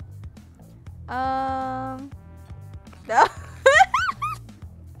 No.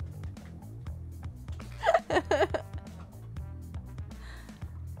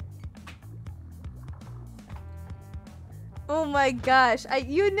 Oh my gosh. I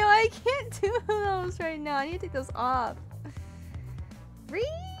can't do those right now. I need to take those off. Free?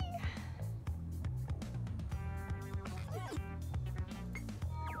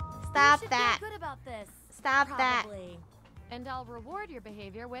 Stop You should that. feel good about this. Stop that. Probably. And I'll reward your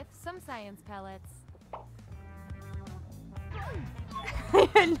behavior with some science pellets.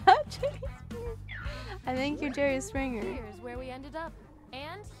 You're not Jerry Springer. I think you're Jerry Springer. Here's where we ended up.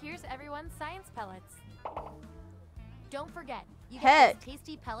 And here's everyone's science pellets. Don't forget, you get Heck. these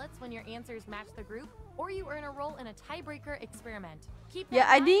tasty pellets when your answers match the group, or you earn a role in a tiebreaker experiment. Keep that Yeah,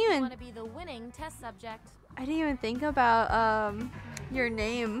 I in mind didn't if you even- want to be the winning test subject. I didn't even think about your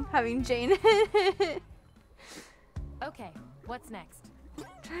name having Jane in it. Okay, what's next?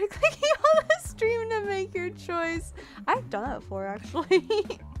 Try clicking on the stream to make your choice. I've done that before, actually.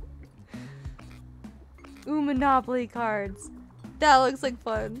 Ooh, Monopoly cards. That looks like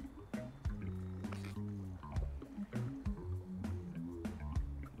fun.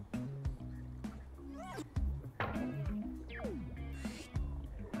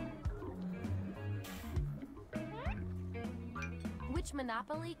 Which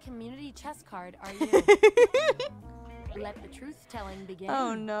Monopoly community chess card are you? Let the truth-telling begin.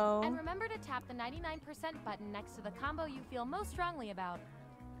 Oh And no. remember to tap the 99% button next to the combo you feel most strongly about.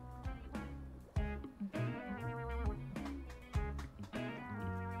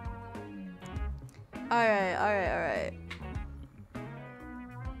 Alright, alright, alright.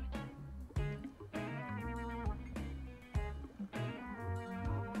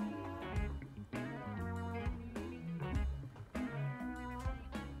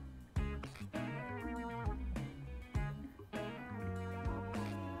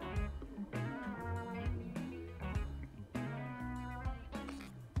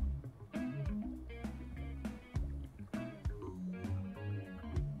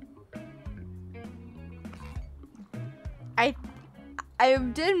 I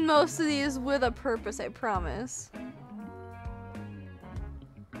did most of these with a purpose, I promise.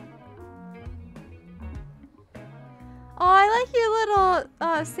 Oh, I like your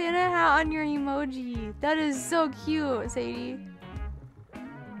little Santa hat on your emoji. That is so cute, Sadie.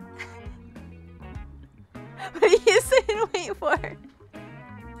 What are you saying? Wait for?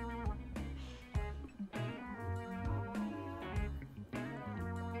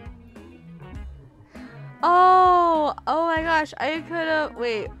 Oh my gosh, I could have,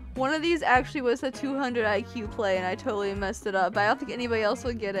 wait, one of these actually was a 200 IQ play and I totally messed it up, but I don't think anybody else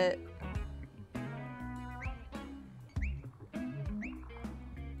would get it.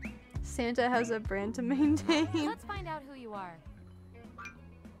 Santa has a brand to maintain. Let's find out who you are.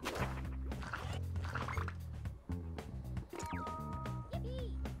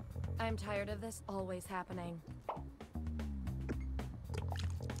 I'm tired of this always happening.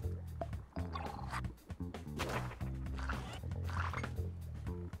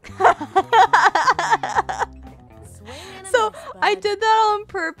 Swing and a So, miss, I bud. did that on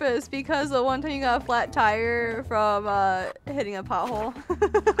purpose because the one time you got a flat tire from hitting a pothole.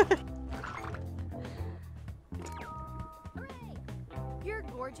 Hooray! You're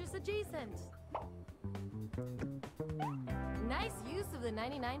gorgeous adjacent. Nice use of the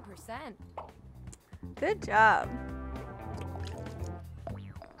 99%. Good job.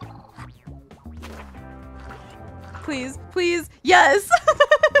 Please, please, yes!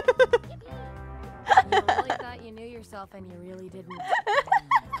 You really thought you knew yourself and you really didn't.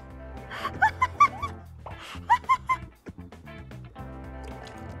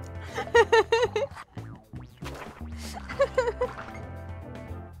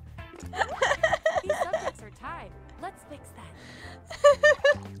 These subjects are tied. Let's fix that.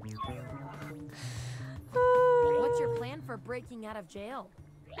 What's your plan for breaking out of jail?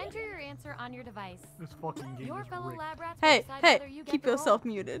 Enter your answer on your device. This fucking game Your is fellow rigged. lab rats will Hey, decide hey, whether you get keep the role. yourself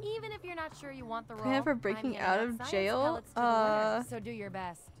muted. Even if you're not sure you want the role, Plan for I'm breaking handing out of science jail? pellets to the winner, so do your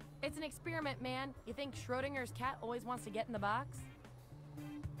best. It's an experiment, man. You think Schrodinger's cat always wants to get in the box?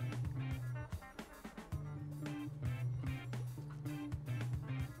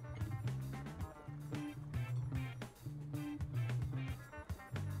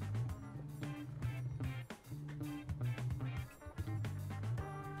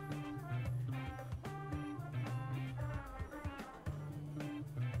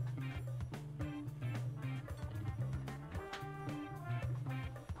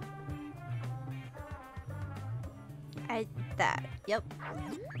 That. Yep.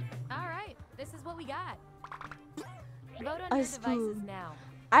 All right, this is what we got. Vote A on your devices spoon. now.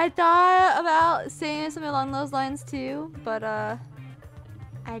 I thought about saying something along those lines too, but I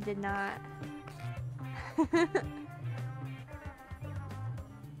did not.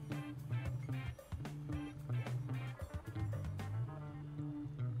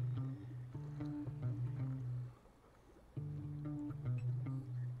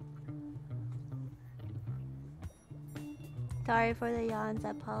 Sorry for the yawns,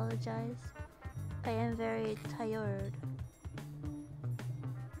 I apologize. I am very tired.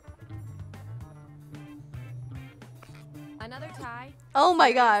 Another tie. Oh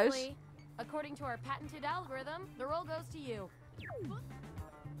my gosh. Seriously? According to our patented algorithm, the roll goes to you.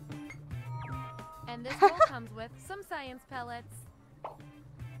 And this roll comes with some science pellets.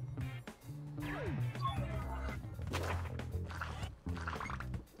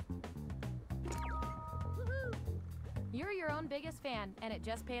 Woohoo! You're your own biggest fan, and it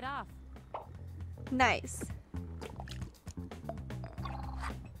just paid off. Nice.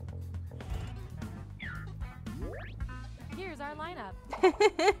 Here's our lineup.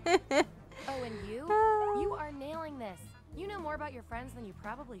 Oh, and you? You are nailing this. You know more about your friends than you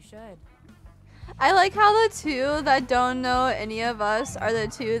probably should. I like how the two that don't know any of us are the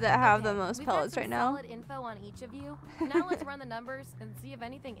two that have the Okay, most we've got pellets some right now. Solid info on each of you. Now let's run the numbers and see if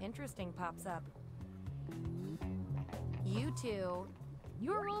anything interesting pops up. You two,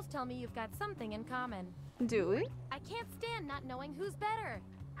 your roles tell me you've got something in common. Do we? I can't stand not knowing who's better.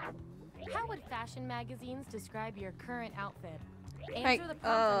 How would fashion magazines describe your current outfit? Answer the prompt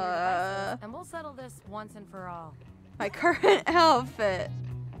on your devices, and we'll settle this once and for all. My current outfit.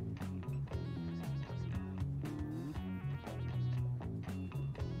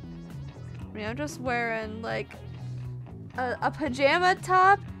 I mean, I'm just wearing like a pajama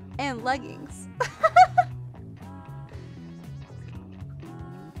top and leggings.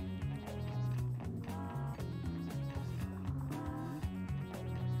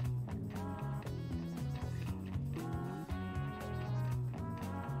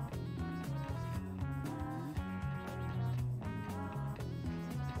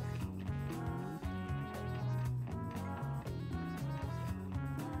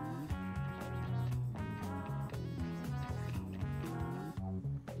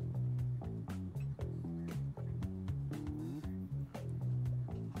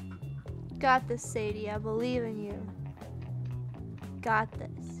 Got this, Sadie. I believe in you. Got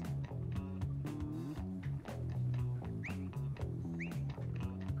this.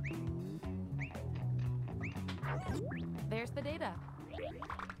 There's the data.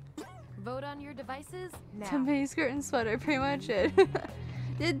 Vote on your devices now. The mini skirt and sweater, pretty much it.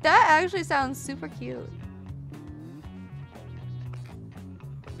 That actually sounds super cute.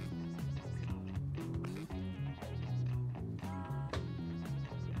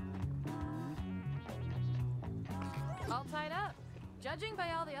 All tied up. Judging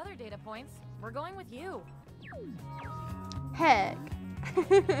by all the other data points, we're going with you. Heck.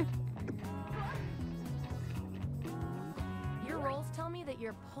 Your roles tell me that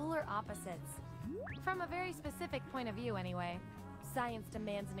you're polar opposites. From a very specific point of view, anyway. Science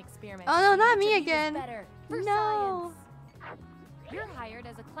demands an experiment. Oh, no, to see not which me of you is again. better for No. science. You're hired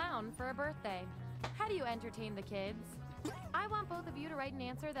as a clown for a birthday. How do you entertain the kids? I want both of you to write an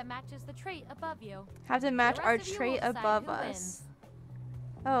answer that matches the trait above you. Have to match The our rest of you will trait decide above who us. wins.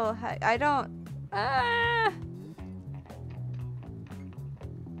 Oh, heck. I don't. Ah.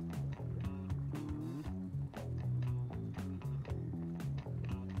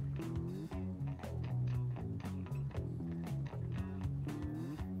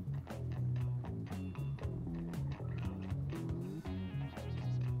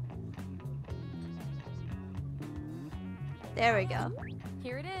 There we go.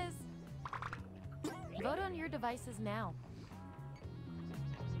 Here it is. Vote on your devices now.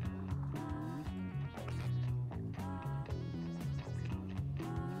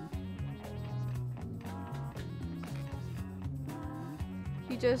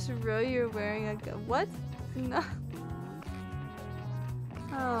 You just wrote you're wearing a what? No.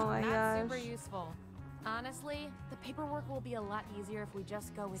 Oh my Not gosh. super useful. Honestly, the paperwork will be a lot easier if we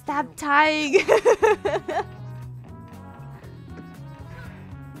just go with Stop you. tying.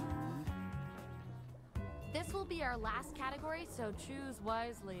 This will be our last category, so choose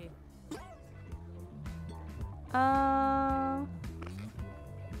wisely.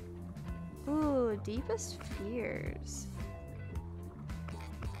 Ooh, deepest fears.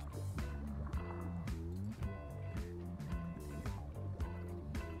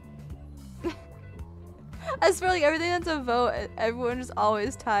 I swear, like everything that's a vote, everyone just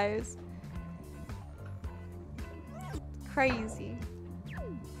always ties. crazy.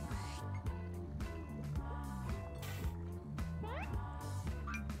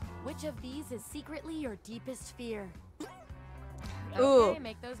 Which of these is secretly your deepest fear? Ooh. Okay,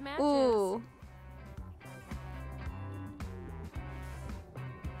 make those matches. Ooh.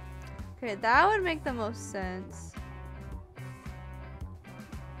 Okay, that would make the most sense.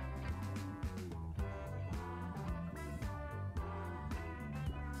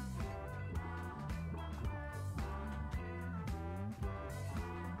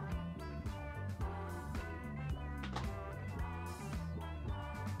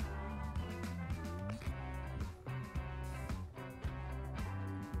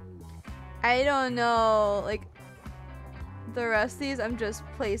 I don't know, like, the rest of these I'm just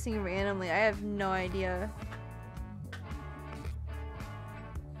placing randomly. I have no idea.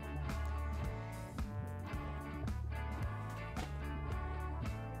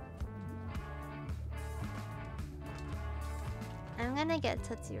 I'm gonna get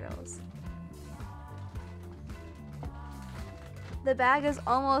Tootsie Rolls. The bag is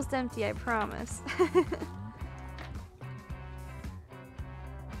almost empty, I promise.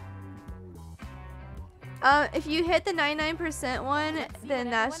 If you hit the 99% one, then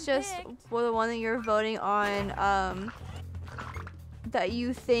that's just the one that you're voting on, that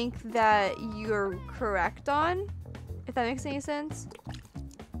you think that you're correct on, if that makes any sense.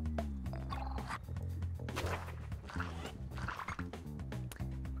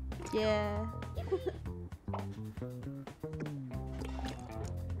 Yeah.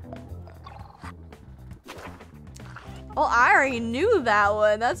 Well, I already knew that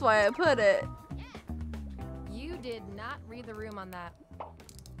one, that's why I put it. You did not read the room on that.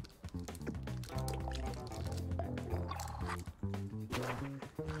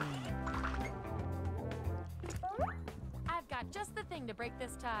 I've got just the thing to break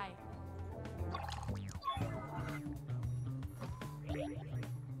this tie.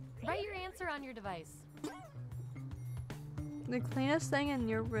 Write your answer on your device. The cleanest thing in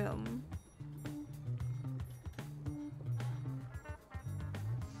your room.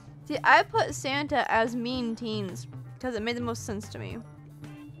 See, I put Santa as Mean Teens because it made the most sense to me.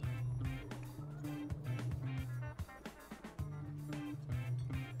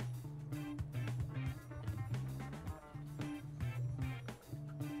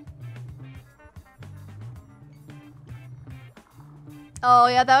 Oh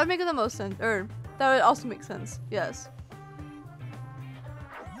yeah, that would make the most sense. Or that would also make sense. Yes.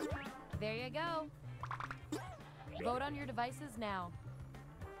 There you go. Vote on your devices now.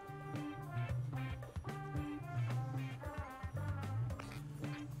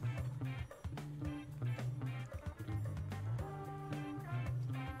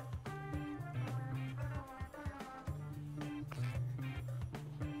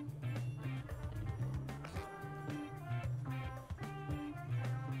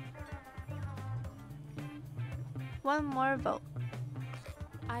 One more vote.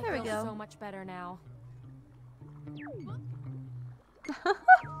 I There we feel go. so much better now.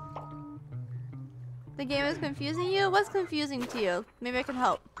 The game is confusing you? What's confusing to you? Maybe I can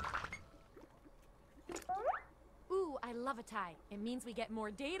help. Ooh, I love a tie. It means we get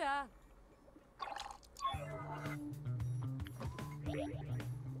more data.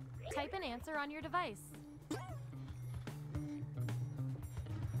 Type an answer on your device.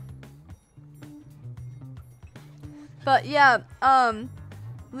 But yeah,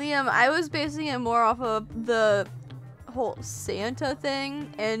 Liam, I was basing it more off of the whole Santa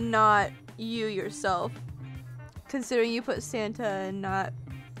thing and not you yourself. Considering you put Santa and not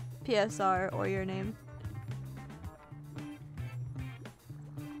PSR or your name.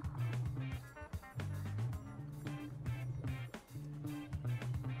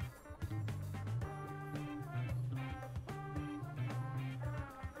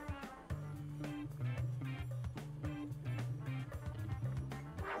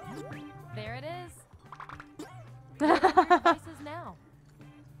 There it is. Vote on your devices now.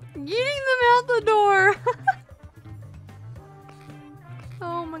 Getting them out the door!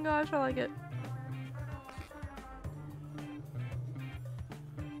 Oh my gosh, I like it.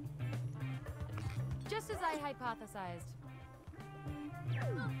 Just as I hypothesized.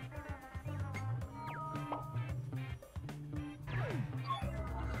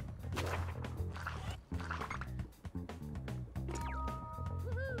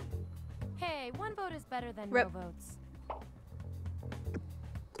 Hey, one vote is better than Rip. no votes.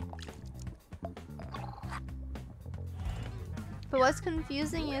 But what's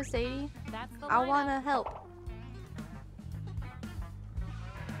confusing you, Sadie? That's the I lineup. wanna help.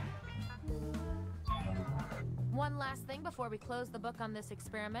 One last thing before before we close the book on this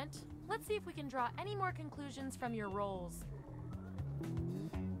experiment, let's see if we can draw any more conclusions from your roles.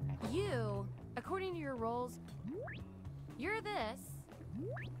 You, according to your roles, you're this,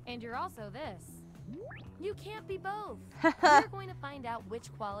 and you're also this. You can't be both. We're going to find out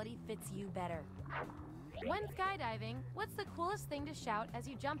which quality fits you better. When skydiving, what's the coolest thing to shout as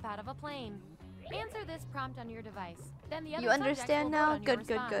you jump out of a plane? Answer this prompt on your device. Then the other You subjects understand will now? vote on your Good,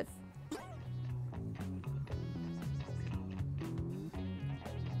 good, good. response.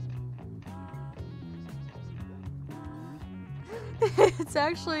 It's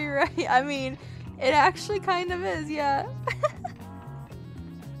actually right. I mean, it actually kind of is, yeah.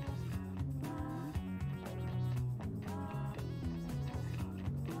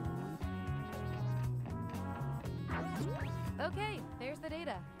 Okay, there's the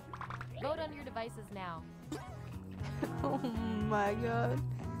data. Vote on your devices now. Oh my god.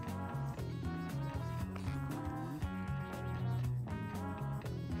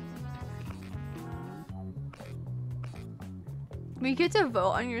 We get to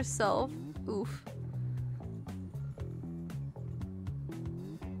vote on yourself. Oof.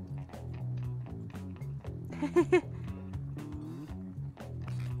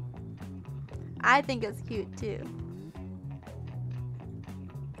 I think it's cute too.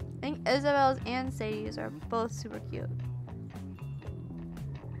 I think Isabel's and Sadie's are both super cute.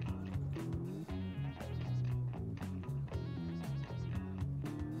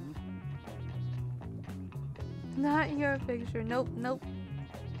 Not your picture. Nope, nope.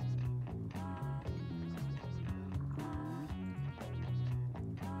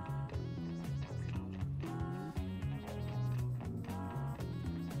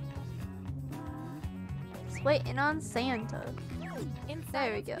 Just waiting on Santa. In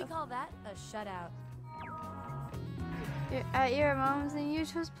There we science, go. we call that a shutout. You're at your mom's and you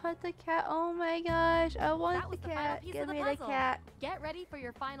just put the cat. Oh my gosh, I want That was the the final cat. piece Give of the me the puzzle. cat. Get ready for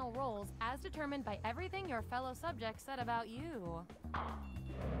your final roles as determined by everything your fellow subjects said about you.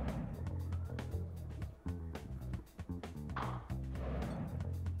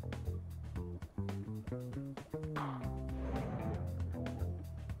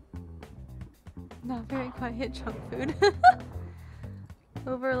 Not very quiet junk food.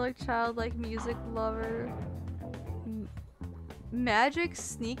 Overlooked childlike music lover. Magic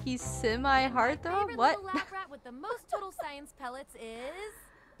sneaky semi heartthrob? Favorite What? little lab rat with the most total science pellets is...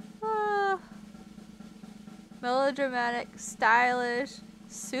 Ah. Melodramatic, stylish,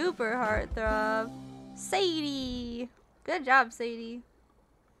 super heartthrob. Sadie. Good job, Sadie.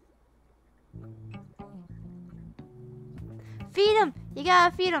 Feed him. You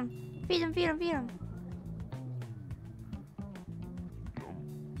gotta feed him. Feed him, feed him, feed him.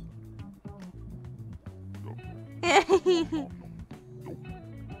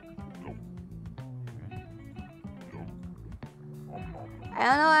 I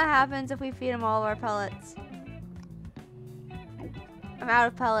don't know what happens if we feed him all of our pellets. I'm out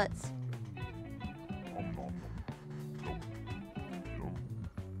of pellets.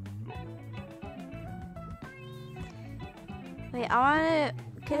 Wait, I wanna...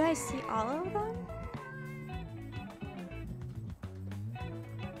 Can I see all of them?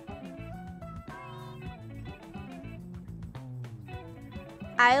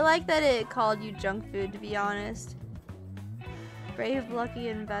 I like that it called you junk food, to be honest. Brave, lucky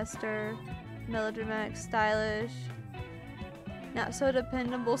investor. Melodramatic, stylish. Not so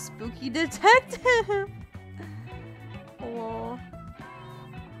dependable, spooky detective. Lol.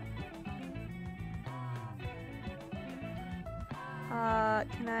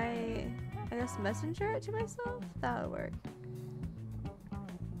 Can I guess messenger it to myself? That would work.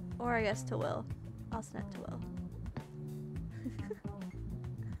 Or I guess to Will. I'll send it to Will.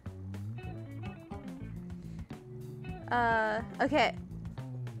 Okay.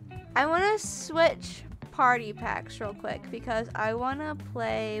 I want to switch party packs real quick because I want to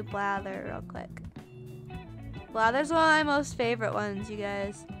play Blather real quick. Blather's one of my most favorite ones, you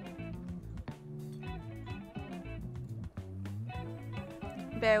guys.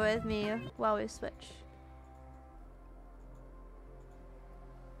 Bear with me while we switch.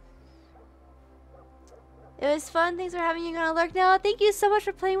 It was fun. Thanks for having you gonna lurk now. Thank you so much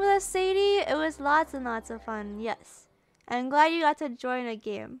for playing with us, Sadie. It was lots and lots of fun. Yes. I'm glad you got to join a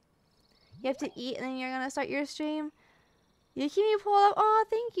game. You have to eat and then you're gonna start your stream. You keep me pulled up. Oh,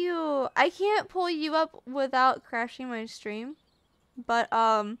 thank you. I can't pull you up without crashing my stream. But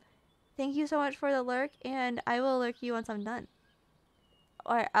thank you so much for the lurk, and I will lurk you once I'm done.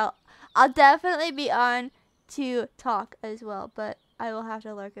 Or I'll definitely be on to talk as well, but I will have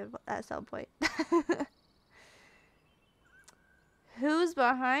to lurk at some point. Who's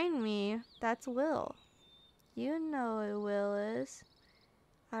behind me? That's Will. You know it Will is.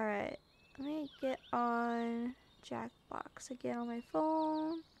 Alright. Let me get on Jackbox again on my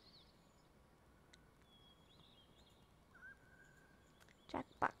phone.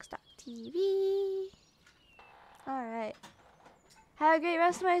 Jackbox.tv. Alright. Have a great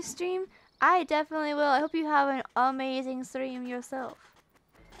rest of my stream. I definitely will. I hope you have an amazing stream yourself.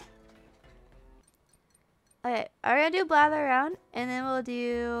 Okay, we're gonna do Blather Around, and then we'll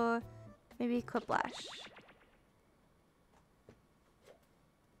do maybe Quiplash.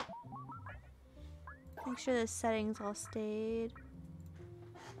 Make sure the settings all stayed.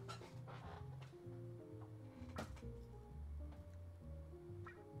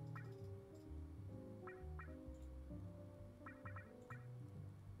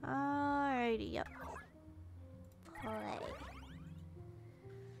 Alrighty, yep. Play.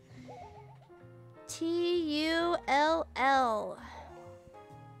 Tull.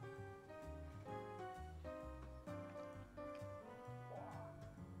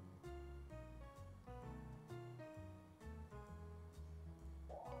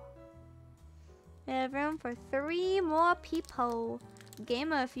 We have room for 3 more people.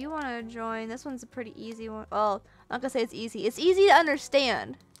 Gamer, if you want to join, this one's a pretty easy one. Well, I'm not gonna say it's easy. It's easy to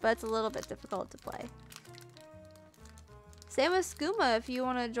understand, but it's a little bit difficult to play. Same with Skooma if you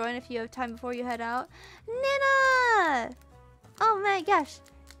want to join if you have time before you head out. Nina! Oh my gosh.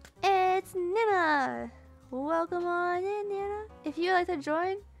 It's Nina. Welcome on in, Nina. If you'd like to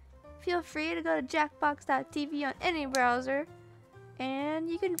join, feel free to go to jackbox.tv on any browser and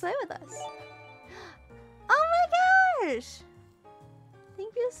you can play with us. Oh my gosh!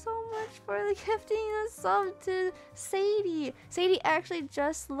 Thank you so much for the gifting a sub to Sadie. Sadie actually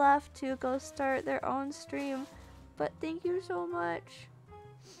just left to go start their own stream. But thank you so much.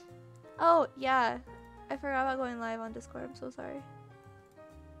 Oh, yeah. I forgot about going live on Discord. I'm so sorry.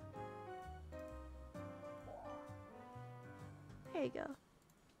 There you go.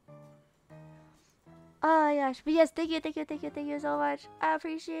 Oh my gosh. But yes, thank you so much. I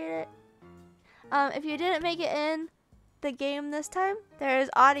appreciate it. If you didn't make it in the game this time,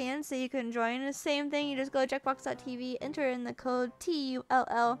 there's audience that you can join. The same thing, you just go to jackbox.tv, enter in the code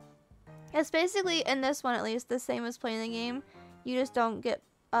TULL. It's basically, in this one at least, the same as playing the game. You just don't get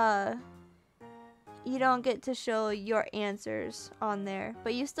to show your answers on there,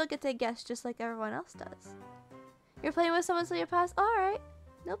 but you still get to guess just like everyone else does. You're playing with someone so you pass? Alright,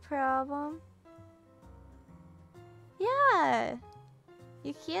 no problem. Yeah,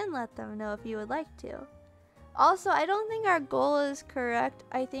 you can let them know if you would like to. Also, I don't think our goal is correct.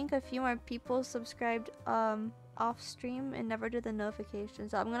 I think a few more people subscribed off stream and never did the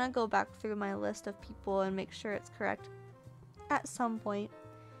notifications. So I'm gonna go back through my list of people and make sure it's correct at some point.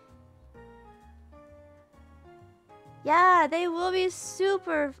 Yeah, they will be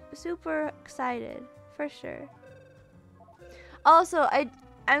super excited for sure. Also, I'm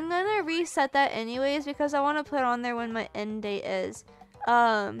gonna reset that anyways because I want to put on there when my end date is.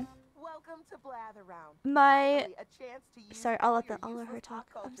 Welcome to Blather Round. Sorry, I'll let her talk.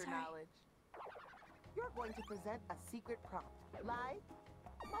 I'm sorry. You're going to present a secret prompt. Like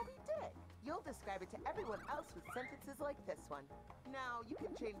Moby Dick. You'll describe it to everyone else with sentences like this one. Now, you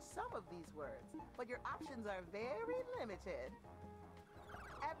can change some of these words, but your options are very limited.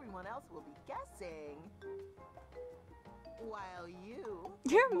 Everyone else will be guessing. While you...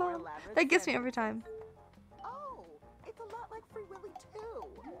 Your mom. That gets me every time. Oh, it's a lot like Free Willy too.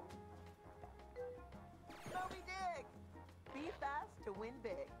 Moby Dick! Be fast to win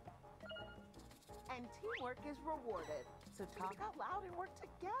big. And teamwork is rewarded. So talk out loud and work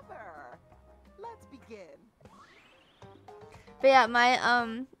together. Let's begin. But yeah,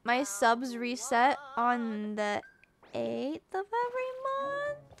 my subs reset on the 8th of every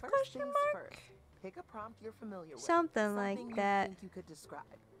month? Question mark? First, pick a prompt you're familiar with. Something like that. You think you could describe.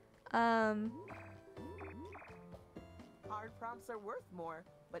 Hard prompts are worth more,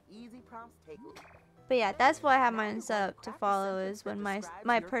 but easy prompts take. But yeah, that's why I have mine set up to follow is when my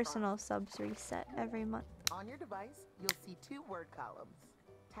personal subs reset every month. On your device, you'll see 2 word columns.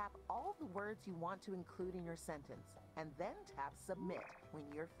 Tap all the words you want to include in your sentence, and then tap Submit when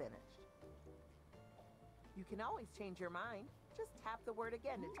you're finished. You can always change your mind. Just tap the word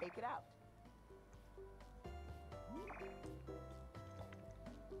again to take it out.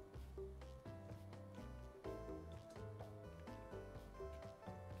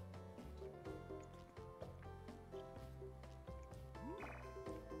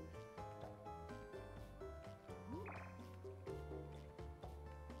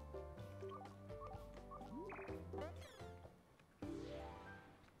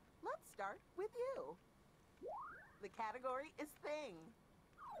 Let's start with you. The category is thing.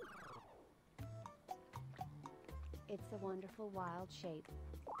 It's a wonderful wild shape.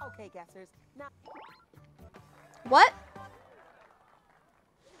 Okay, guessers. Now What?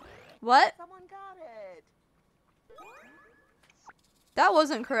 What? someone got it. That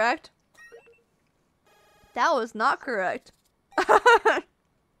wasn't correct. That was not correct.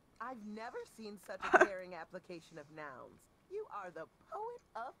 I've never seen such a daring application of nouns. You are the poet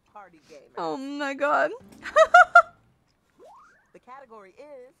of party gamers. Oh my god. The category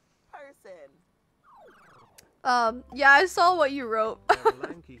is person. Yeah, I saw what you wrote. A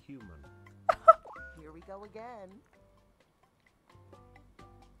lanky human. Here we go again.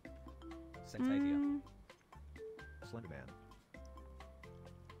 Centavia. Mm, Slenderman.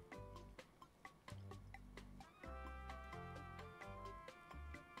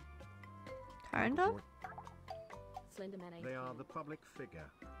 kind of. Slenderman 18. They are the public figure.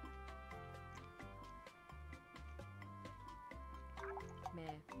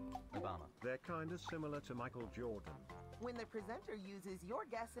 Meh. Obama. They're kinda similar to Michael Jordan. When the presenter uses your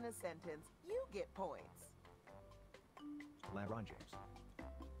guess in a sentence, you get points. LeBron James.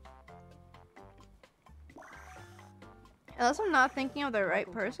 Unless I'm not thinking of the right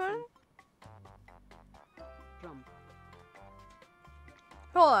person. Drum.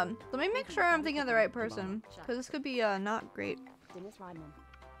 Hold on. Let me make sure I'm thinking of the right person. Because this could be not great. Dennis Rodman.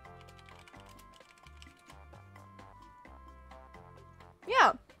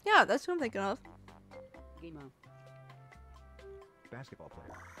 Yeah. Yeah, that's who I'm thinking of. Gimo. Basketball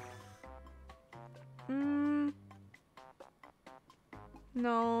player.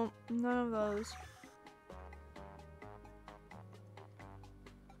 No, none of those.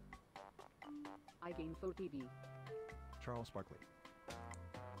 iGame Full TV. Charles Barkley.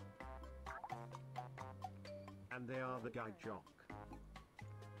 And they are the guy jock.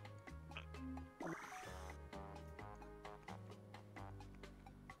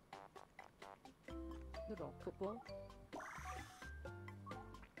 The Rock Football.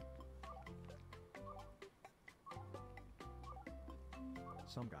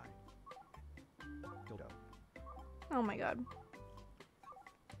 Some guy. Dildo. Oh my god.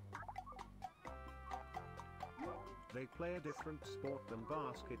 They play a different sport than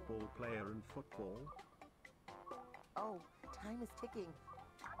basketball player and football. Oh, time is ticking.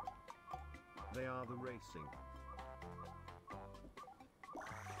 They are the racing.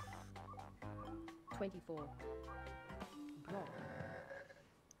 24. Brock.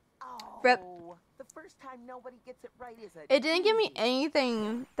 Oh, Rep. the first time nobody gets it right is a It didn't give me doozy.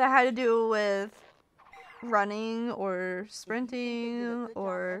 anything that had to do with running or If you think they did a sprinting good job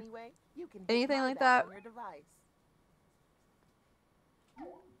or anyway, you can hit anything my like that that. on your device.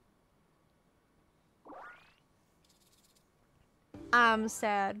 I'm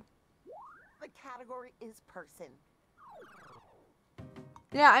sad. The category is person.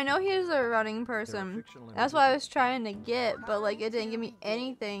 Yeah, I know he's a running They're a person. fictional That's what I individual. was trying to get, but like it didn't give me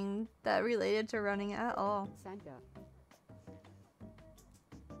anything that related to running at all. Santa.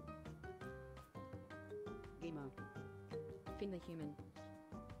 Gimo. Finn the Human.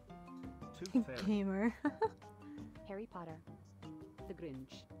 Tooth Fairy. Gamer. Harry Potter. The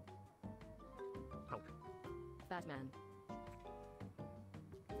Grinch. Hulk. Batman.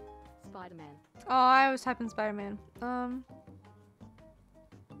 Spider-Man. Oh, I was typing Spider-Man. Flash.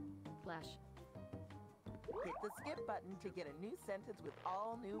 Hit the skip button to get a new sentence with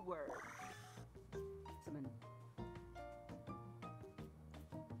all new words. Simon.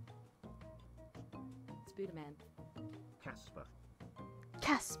 Spooderman. Casper.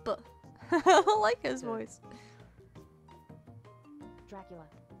 Casper. I like his voice. Dracula.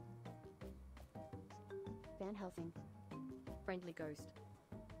 Van Helsing. Friendly Ghost.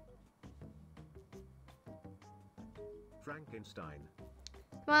 Frankenstein.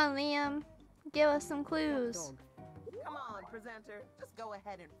 Come on, Liam. Give us some Black clues. Dog. Come on, presenter. Just go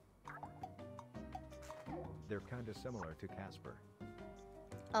ahead and They're kinda similar to Casper.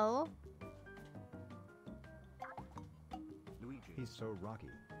 Oh? Luigi. He's so rocky.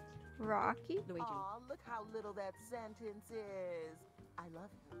 Rocky? Luigi. aw, look how little that sentence is. I love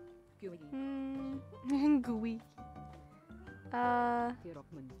him. Gooey. Gooey.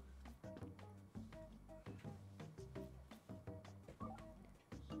 Rockman.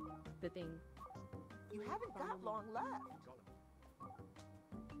 The Thing. You haven't got long left.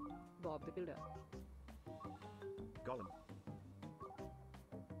 Bob the Builder. Gollum.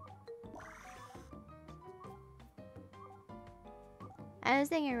 I was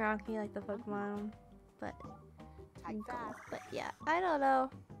thinking Rocky like the Pokemon, but Type fast. but yeah, I don't know.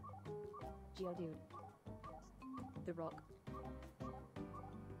 Geodude. The Rock.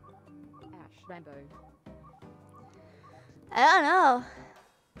 Ash. Rambo. I don't know.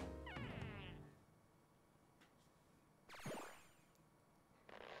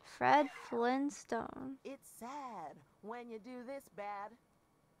 Fred Flintstone. It's sad when you do this bad.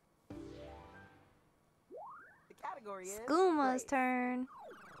 The category is Skuma's place. turn.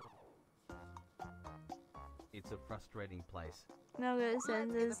 It's a frustrating place. No good Let's get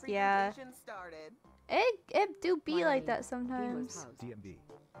the senses. Yeah. presentation started. It do be like Miami. that Gamer's sometimes. house. DMV.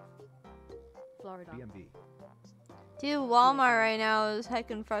 Florida. BMV. Dude, Walmart right now is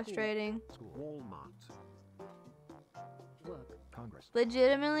heckin' frustrating. School. Walmart. Work. Congress.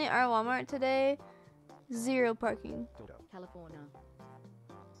 Legitimately, our Walmart today, 0 parking. Dildo. California.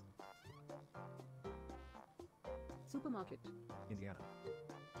 Supermarket. Indiana.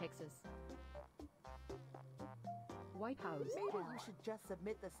 Texas. White House. Maybe you should just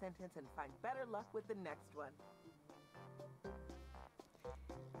submit the sentence and find better luck with the next one.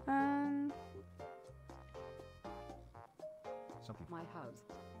 Something. My house.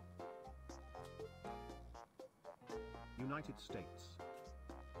 United States.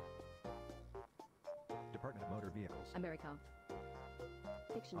 Department of Motor Vehicles. America.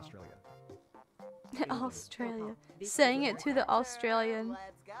 Fictional. Australia. Australia. Saying it to the Australian.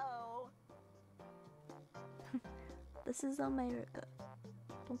 Let's go. This is America.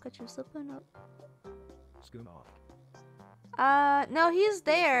 Don't get you slipping up. Skooma off. No, he's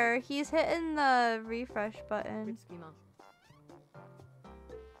there. He's hitting the refresh button. Grid schema.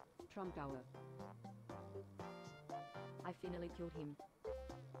 Trump Tower. I finally killed him.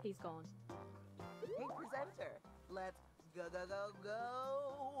 He's gone. Hey, presenter. Let's go, go, go,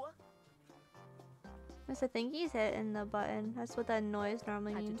 go. Yes, I think he's hitting the button. That's what that noise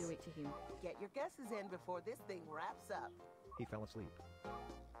normally Had to means. do it to him. Get your guesses in before this thing wraps up. He fell asleep.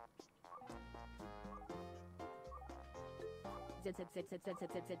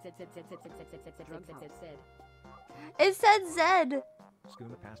 It said Zed.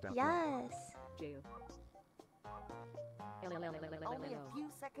 Skooma passed out. Yes. Jail. Only a few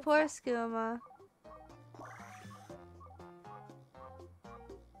seconds Poor left. Skooma.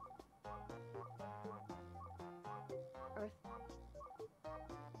 Earth.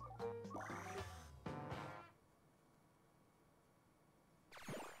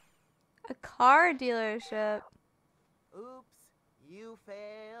 A car dealership. Oops, you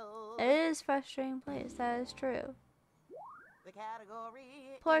failed. It is a frustrating place. That is true. The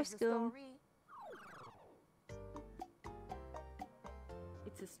category Poor is the Scoom. story.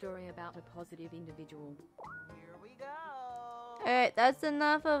 It's a story about a positive individual. Here we go. Alright, that's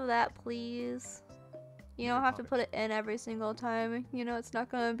enough of that, please. You don't have to put it in every single time. You know, it's not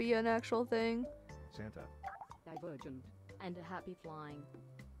gonna be an actual thing. Santa. Divergent. And a happy flying.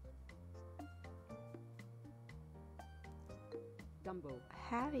 Dumbo.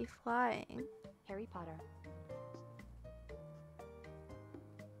 Happy flying. Harry Potter.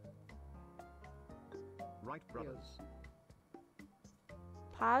 Wright Brothers.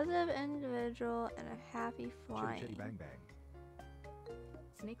 Positive individual and a happy Chitty flying. Chitty Bang Bang.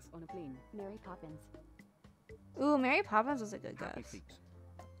 Snakes on a plane. Mary Poppins. Ooh, Mary Poppins was a good Happy guess. Feet.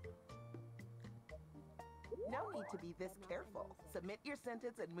 No need to be this careful. Submit your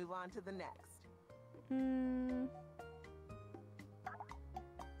sentence and move on to the next. Hmm.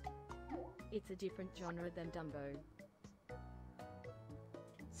 It's a different genre than Dumbo.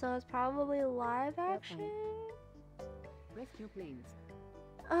 So it's probably live action? Rescue planes.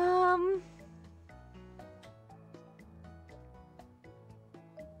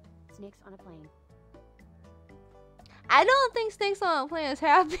 Snakes on a plane. I don't think Snakes on a Plane is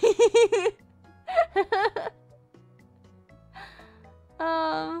happy.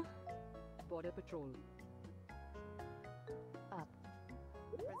 Border Patrol. Up.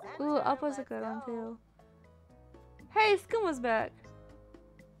 Ooh, Presenter, Up was a let's good one go. too. Hey, Skoom back.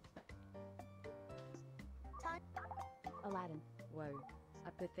 Time. Aladdin. Whoa.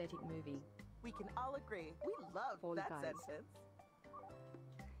 A pathetic movie. We can all agree. We love Holy that guys. sentence.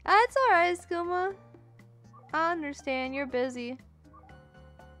 That's alright, Skooma. I understand, you're busy.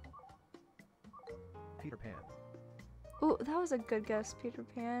 Peter Pan. Ooh, that was a good guess, Peter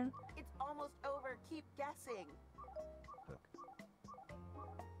Pan. It's almost over. Keep guessing. Hook.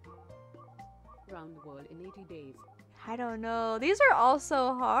 Round the world in 80 days. I don't know. These are all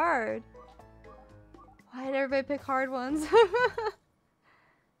so hard. Why did everybody pick hard ones?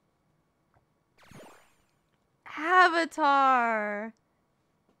 Avatar.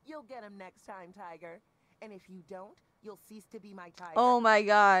 You'll get him next time, Tiger. And if you don't, you'll cease to be my tiger. Oh my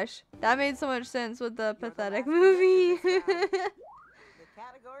gosh. That made so much sense with the You're the pathetic last movie. presenter this round. The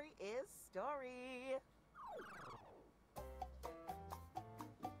category is story.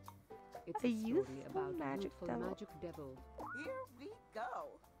 It's A a story youthful about magic a youthful devil. magic devil. Here we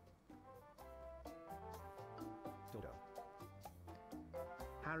go. Dildo.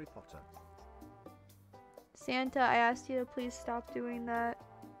 Harry Potter. Santa, I asked you to please stop doing that.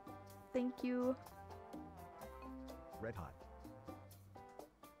 Thank you. Red Hot.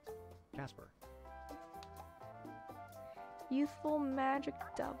 Casper. Youthful Magic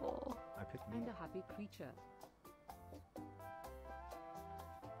Devil. I picked me. And a happy creature.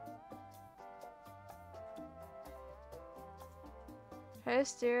 Try to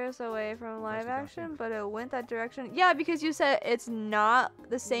steer us away from live That's action, but it went that direction. Yeah, because you said it's not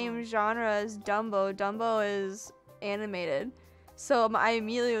the Hmm. same genre as Dumbo. Dumbo is animated. So I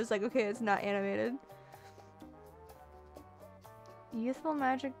immediately was like, okay, it's not animated. Youthful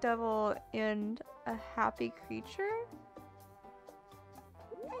Magic Devil and a happy creature?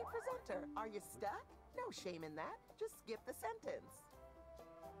 Hey, presenter, are you stuck? No shame in that. Just skip the sentence.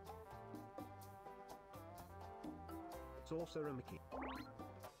 Sorcerer Mickey.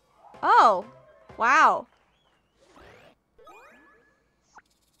 Oh, wow.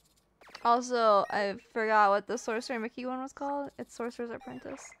 Also, I forgot what the Sorcerer Mickey one was called. It's Sorcerer's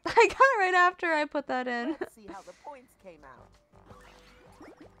Apprentice. I got it right after I put that in. Let's see how the points came out.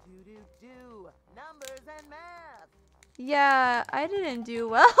 Do. Numbers and math. Yeah, I didn't do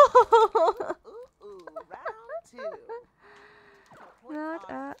well. Ooh, round 2. Points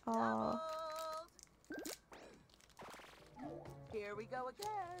Not are at all. doubled. Here we go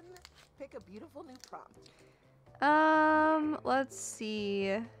again. Pick a beautiful new prompt. Let's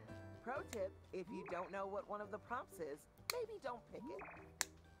see. Pro tip, if you don't know what one of the prompts is, maybe don't pick it.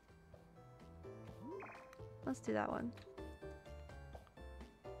 Let's do that one.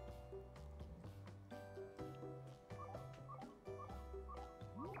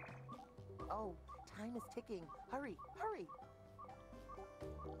 Oh, time is ticking. Hurry, hurry.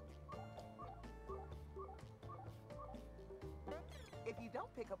 If you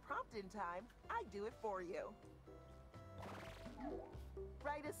don't pick a prompt in time, I do it for you.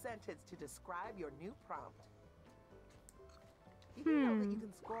 Write a sentence to describe your new prompt. Did you know that you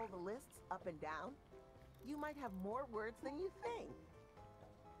can scroll the lists up and down? You might have more words than you think.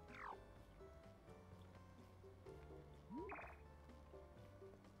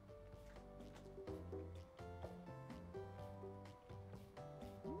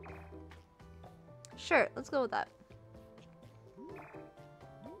 Sure, let's go with that.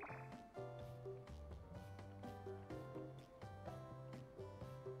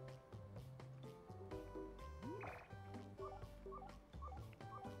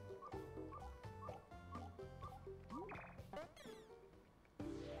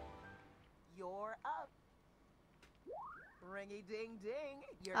 You're up. Ringy ding ding.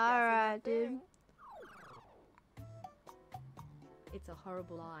 You're Alright, guessing a dude. thing. It's a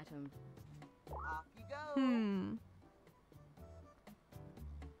horrible item. Off you go.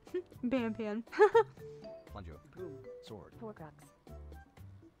 Bam Pan. Plunger. Broom. Sword. Horcrux.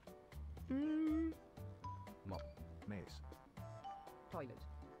 Mop. Mace. Toilet.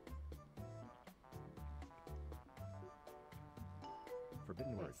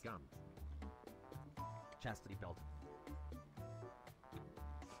 Forbidden word. Gun. Chastity belt.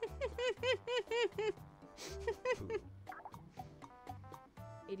 Poo.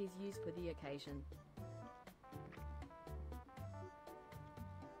 It is used for the occasion.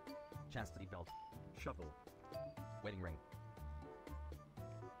 Chastity belt. Shovel. Wedding ring.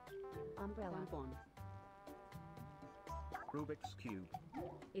 Umbrella. Bonbon. Rubik's Cube.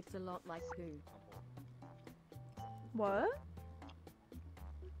 It's a lot like poo. What?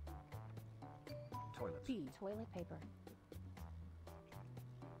 Toilet. P. Toilet paper.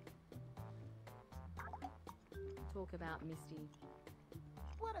 Talk about Misty.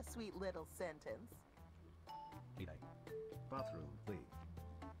 What a sweet little sentence. Bidet. Bathroom. Lee.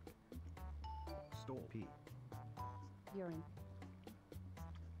 Stall. P. Urine.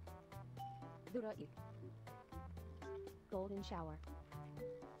 Duraik. Golden shower.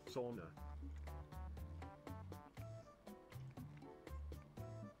 Sauna.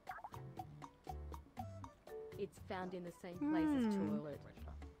 It's found in the same place as toilet.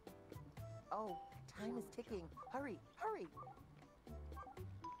 Oh, time is ticking. Hurry, hurry.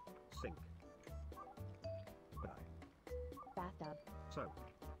 Sink. Die. Bathtub. Soap.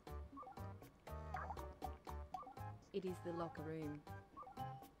 It is the locker room.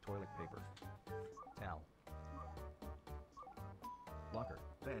 Toilet paper. Towel. Locker.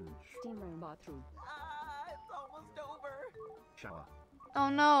 Bench. Steam room. Bathroom. Ah, it's almost over. Shower. Oh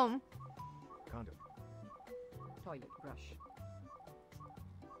no. Condom. Toilet brush.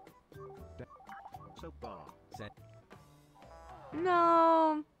 Soap bar. Set.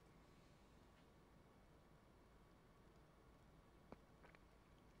 No.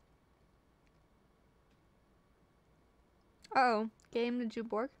 Uh-oh. Game, did you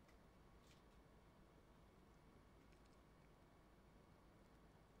bork?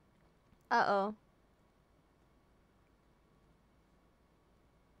 Uh-oh.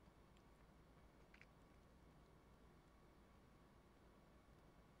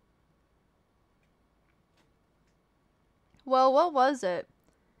 Well, what was it?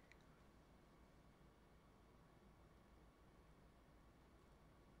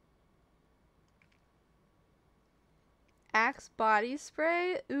 Axe body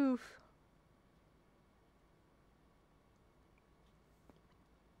spray? Oof.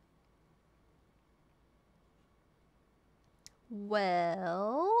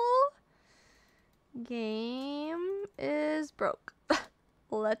 Well, game is broke.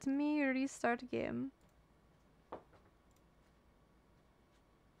 Let me restart game.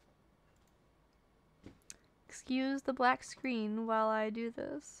 Excuse the black screen while I do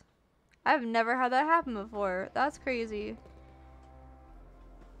this. I've never had that happen before. That's crazy.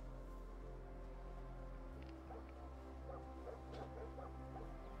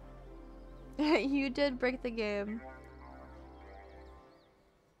 You did break the game.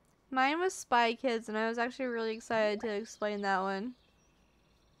 Mine was Spy Kids, and I was actually really excited to explain that one.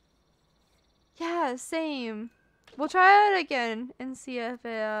 Yeah, same. We'll try it again and see if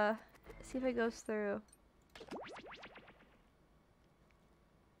it goes through.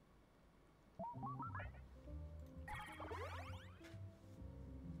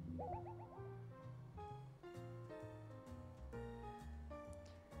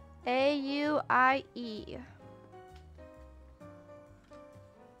 A-U-I-E.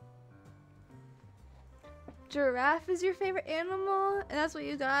 Giraffe is your favorite animal? And that's what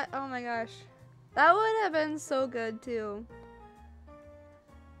you got? Oh my gosh. That would have been so good too.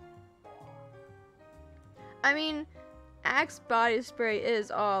 I mean, Axe body spray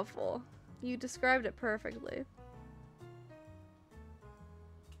is awful. You described it perfectly.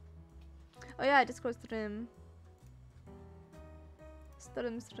 Oh yeah, Discord stream.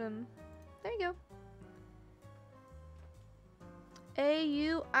 Stream. There you go.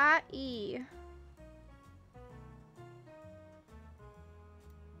 A-U-I-E.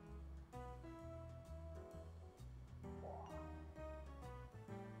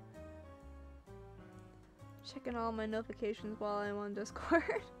 Checking all my notifications while I'm on Discord.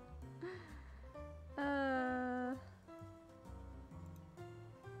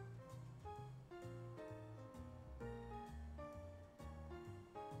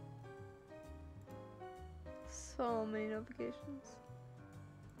 So many notifications.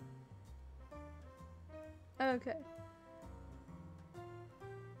 Okay.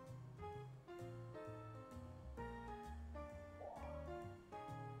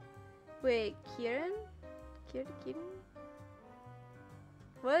 Wait, Kieran? Kieran?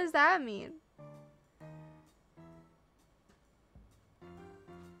 What does that mean?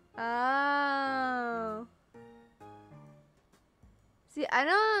 Oh. See,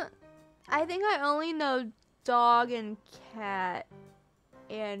 I think I only know dog and cat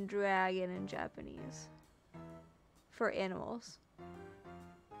and dragon in Japanese for animals.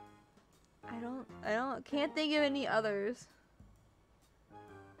 Can't think of any others.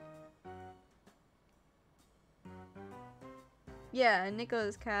 Yeah, Nico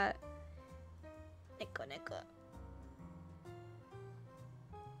is cat. Nico.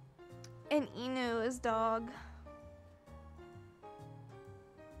 And Inu is dog.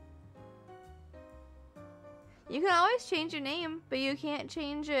 You can always change your name, but you can't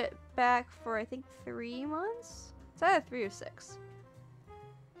change it back for, I think, 3 months? It's either 3 or 6.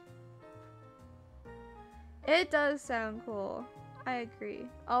 It does sound cool. I agree.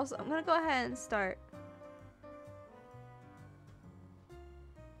 Also, I'm gonna go ahead and start.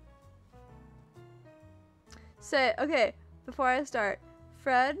 Okay, before I start,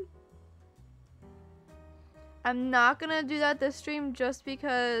 Fred, I'm not gonna do that this stream just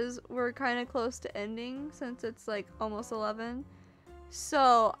because we're kind of close to ending since it's like almost 11.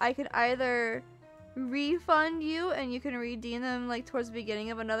 So I could either refund you and you can redeem them like towards the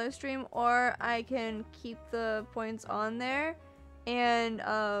beginning of another stream, or I can keep the points on there and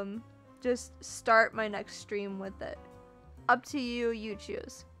just start my next stream with it. Up to you, you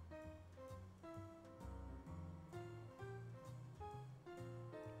choose.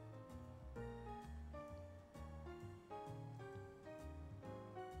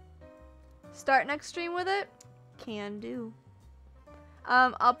 Start next stream with it? Can do.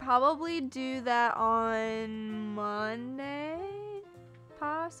 I'll probably do that on Monday.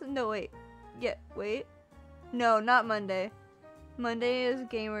 No, wait. Yeah, wait. No, not Monday. Monday is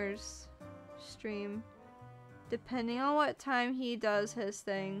Gamer's stream. Depending on what time he does his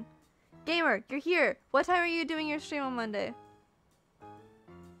thing. Gamer, you're here. What time are you doing your stream on Monday?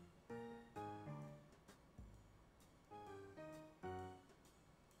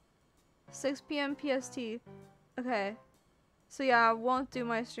 (6 p.m. PST). Okay. So yeah, I won't do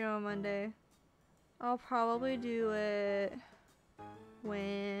my stream on Monday. I'll probably do it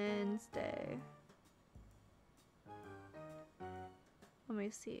Wednesday. Let me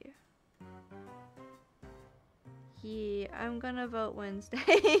see. Yeah, I'm gonna vote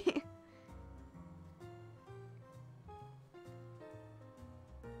Wednesday.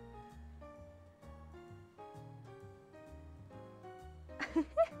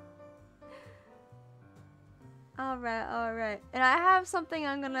 Alright. And I have something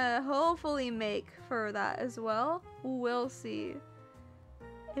I'm gonna hopefully make for that as well. We'll see.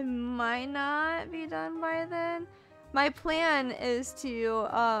 It might not be done by then. My plan is to,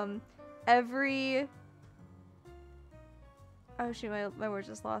 every... Oh shoot, my word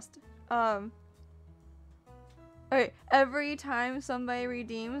just lost. Alright, every time somebody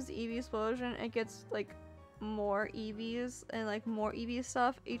redeems Eevee Explosion, it gets, like, more Eevees and, like, more Eevee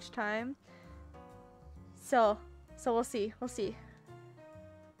stuff each time. So we'll see.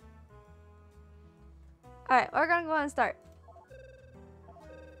 Alright, we're gonna go ahead and start.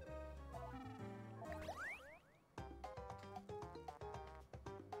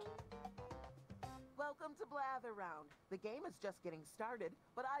 Welcome to Blather Round. The game is just getting started,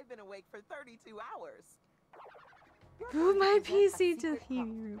 but I've been awake for 32 hours. Move my PC to the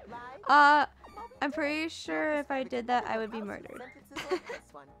Eevee room. I'm pretty sure if I did that, I would be murdered.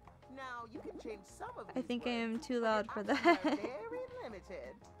 Now you can change some of I think I am words, too but loud your for options that. are very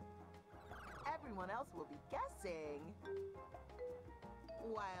limited. Everyone else will be guessing,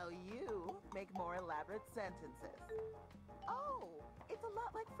 while you make more elaborate sentences. Oh, it's a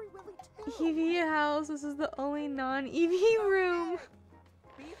lot like Free Willy too. Eevee house. This is the only non-Eevee room.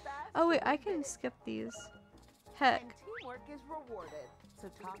 Be fast Oh wait, and I be can big. skip these. Heck. And teamwork is rewarded. So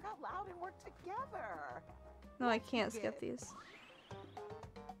talk out loud and work together. No, I can't skip these.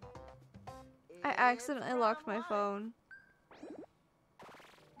 I accidentally locked my phone.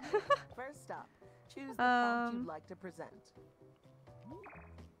 First up, choose the prompt you'd like to present.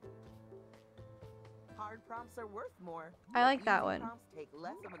 Hard prompts are worth more. I like but that easy one. Prompts take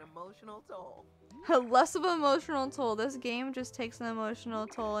less of an emotional toll. Less of an emotional toll. This game just takes an emotional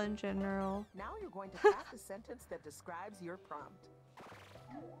toll in general. Now you're going to craft a sentence that describes your prompt.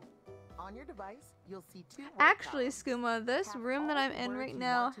 On your device, you'll see two word Actually, columns. Skooma, this Tap room that all I'm the in words right you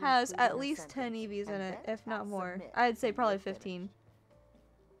now want to has include at in a least 10 sentence, EVs in and it, then if not tap more. submit I'd say when probably you're finished. 15.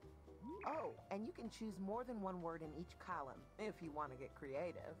 Oh, and you can choose more than one word in each column if you want to get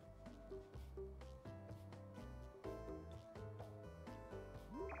creative.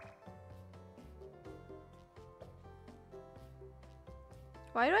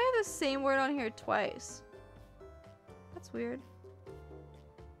 Why do I have the same word on here twice? That's weird.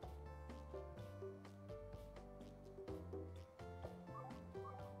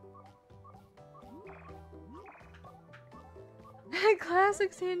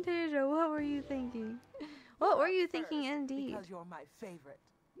 Classic Fantasia, what were you thinking? What were you thinking First, indeed? Because you're my favorite.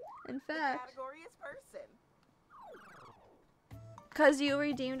 In The fact, category is person. because you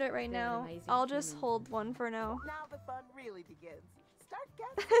redeemed it right They're an now, amazing I'll just human. hold one for now. Now the fun really begins. Start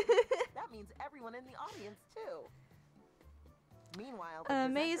guessing. That means everyone in the audience too. Meanwhile, the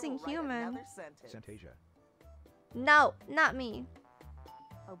An presenter amazing will write human. another sentence. Fantasia. No, not me.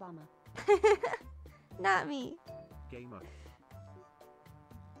 Obama. Not me. Gamer.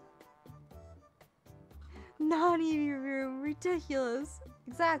 Non-Eevee room, ridiculous.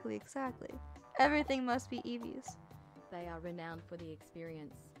 Exactly. Everything must be Eevees. They are renowned for the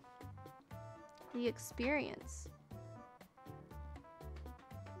experience. The experience.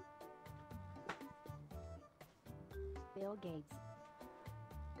 Bill Gates.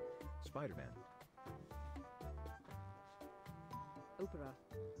 Spider-Man. Oprah.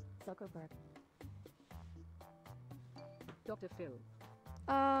 Zuckerberg. Dr. Phil.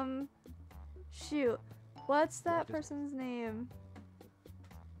 Shoot. What's that Walt Disney. person's name?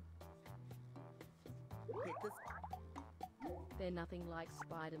 Hit this They're nothing like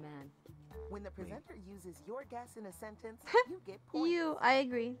Spider-Man. when the presenter uses your guess in a sentence, you get points. You. I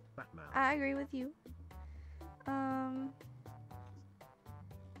agree. Batman. I agree with you.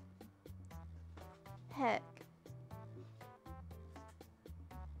 Heck.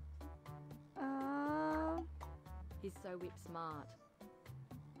 He's so whip smart.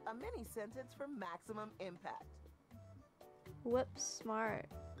 A mini sentence for maximum impact. Whip smart.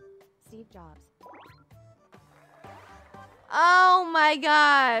 Steve Jobs. Oh my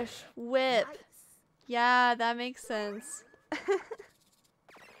gosh. Whip. Nice. Yeah, that makes sense.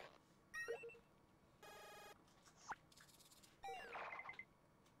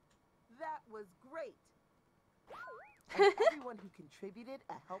 was great. And everyone who contributed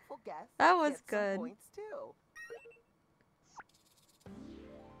a helpful guess That was gets good. some points too.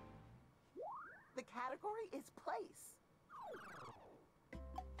 The category is place.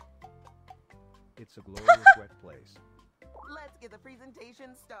 It's a glorious wet place. Let's get the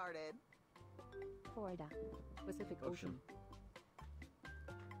presentation started. Florida. Pacific Ocean.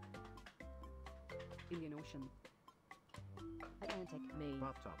 Indian Ocean. Atlantic. Maine.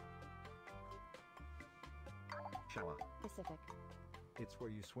 Bathtub. Shower. Pacific. It's where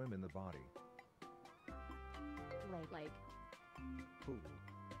you swim in the body. Lake. Pool.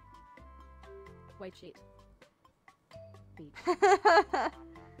 White sheet. Beach.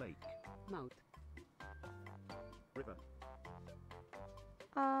 Lake. Mouth. River.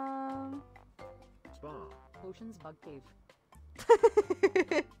 Spa. Ocean's Bug Cave.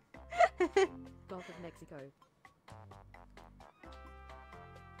 Gulf of Mexico.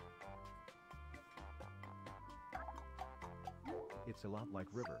 It's a lot like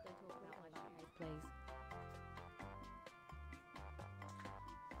river. Plays.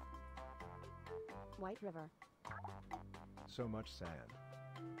 White River. So much sand.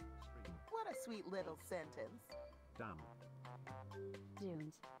 What a sweet little sentence. Dam.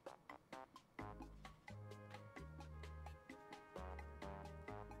 Dunes.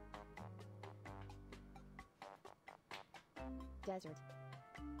 Desert.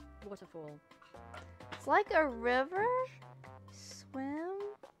 Waterfall. It's like a river? Swim?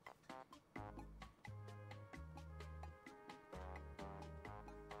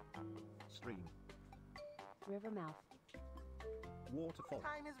 Stream. River mouth. Waterfall.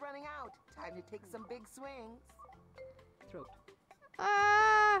 Time is running out. Time to take some big swings. Throat.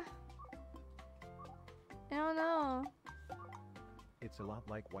 Ah! I don't know. It's a lot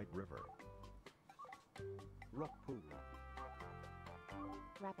like White River. Rock pool.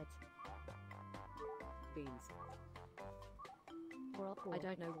 Rapids. Beans. Whirlpool. I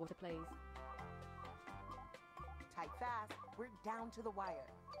don't know water plays. Type fast. We're down to the wire.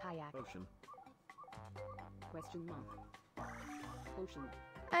 Kayak. Ocean. Question mark. Ocean.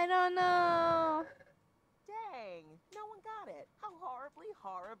 I don't know. Dang, no one got it. How horribly,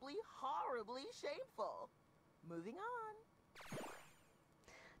 horribly, horribly shameful. Moving on.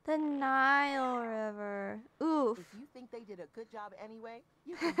 The Nile River. Oof. If you think they did a good job anyway,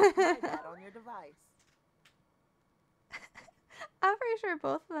 you can try that on your device. I'm pretty sure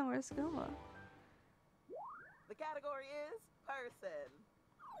both of them were scuba. The category is person.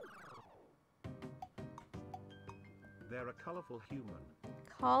 They're a colorful human.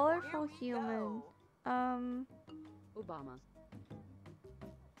 Colorful Here we human. go. Obama.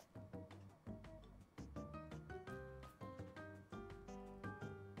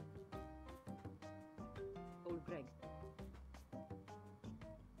 Old Greg.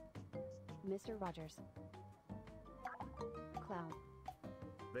 Mr. Rogers. Clown.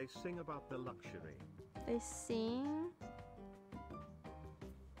 They sing about the luxury. They sing.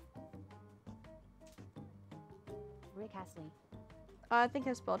 Rick Astley. I think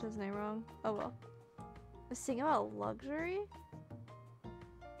I spelled his name wrong. Oh well. They sing about luxury?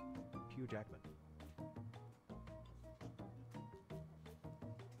 Hugh Jackman.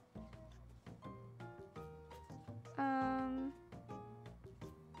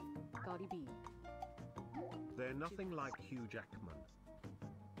 Cardi B. They're nothing like Hugh Jackman.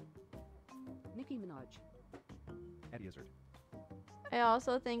 Nicki Minaj. Eddie Izzard. I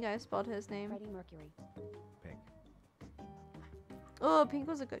also think I spelled his name. Freddie Mercury. Pink. Oh, Pink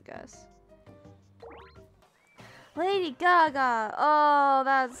was a good guess. Lady Gaga. Oh,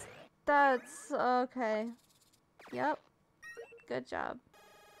 that's okay. Yep. Good job.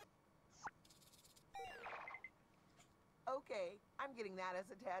 Okay, I'm getting that as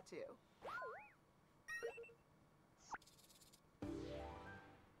a tattoo.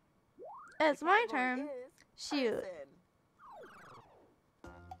 It's my Category turn. is Shoot. person.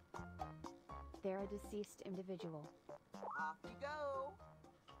 They're a deceased individual. Off you go.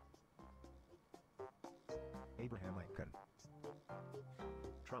 Abraham Lincoln.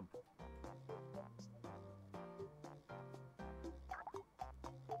 Trump.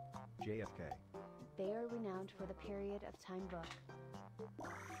 JFK. They are renowned for the period of time book.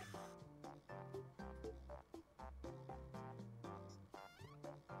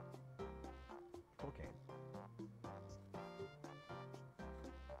 Cocaine.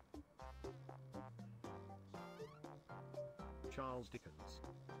 Charles Dickens.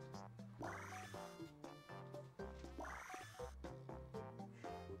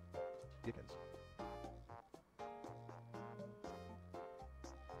 Dickens.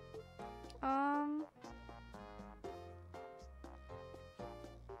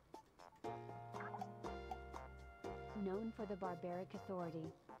 known for the barbaric authority.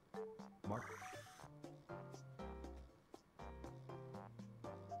 Mark.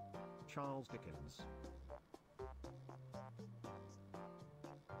 Charles Dickens.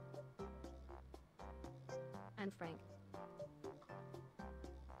 Anne Frank.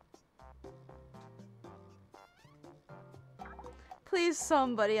 Please,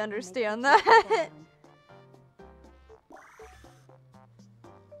 somebody understand Make it that. down.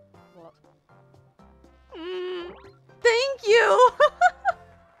 What? Thank you.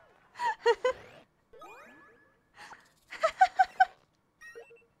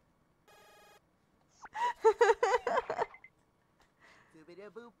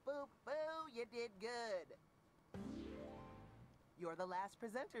 Boop boop boo, you did good. You're the last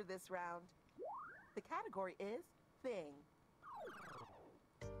presenter this round. The category is thing.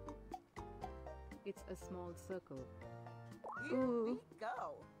 It's a small circle. Here Ooh. we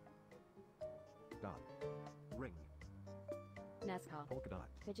go. Dot. Ring. NASCAR. Polka dot.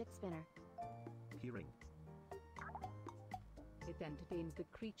 Fidget spinner. Keyring. It entertains the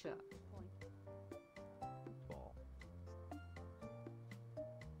creature. Ball.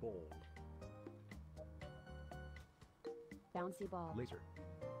 Ball. Bouncy ball. Laser.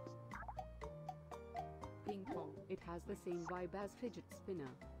 Ping pong. It has the same vibe as fidget spinner.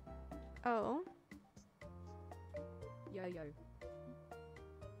 Oh. Yo-yo.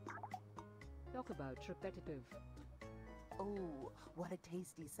 Talk about repetitive. Oh, what a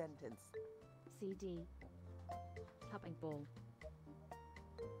tasty sentence. CD. Cupping ball.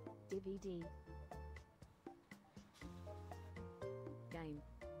 DVD. Game.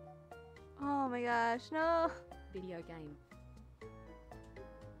 Oh my gosh, no. Video game.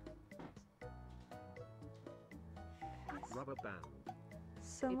 Rubber band.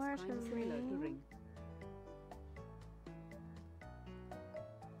 Somewhere it's to kind of similar to ring. ring.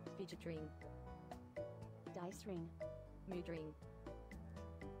 Fidget ring. Dice ring. Mood ring.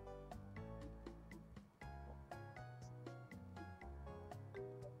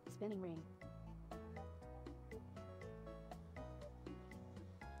 Spinning ring.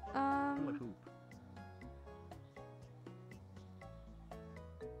 Hula hoop.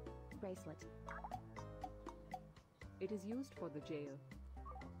 Bracelet. It is used for the jail.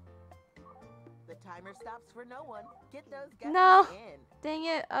 The timer stops for no one. Get those guesses No. in. Dang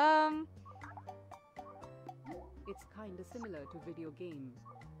it. It's kinda similar to video game.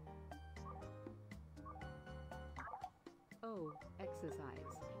 Oh,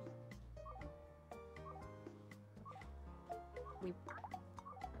 exercise. We.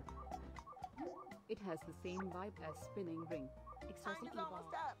 It has the same vibe as spinning ring. Time Expressing is almost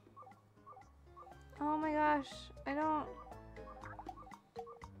e-ball. up. Oh my gosh, I don't.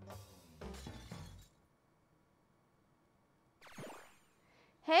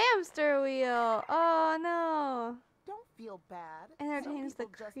 Hamster wheel. Oh no. Don't feel bad. Entertains Some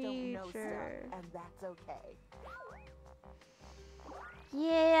the people just don't know creature. stuff, and that's okay.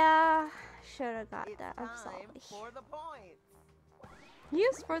 Yeah. Should have got It's that. I'm time sorry. for the points.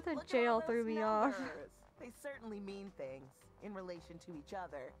 Use for the Look at jail all threw those me off. numbers. They certainly mean things in relation to each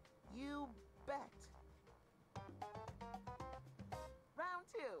other. You bet. Round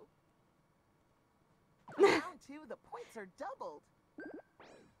two. Round two, the points are doubled.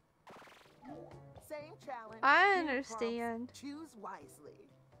 Same challenge. I new prompts. understand. Choose wisely.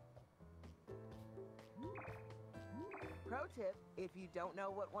 Pro tip, if you don't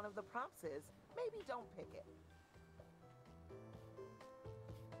know what one of the prompts is, maybe don't pick it.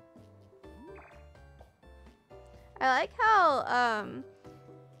 I like how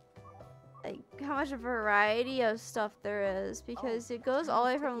like how much variety of stuff there is because it goes all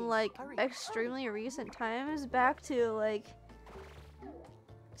the way from like extremely recent times back to like Write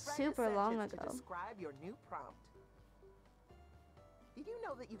a super long sentence ago. To describe your new prompt. Did you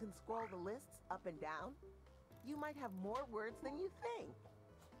know that you can scroll the lists up and down? You might have more words than you think.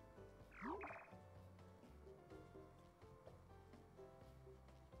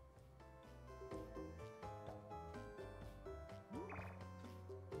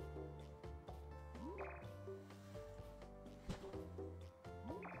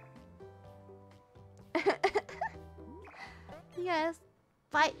 You guys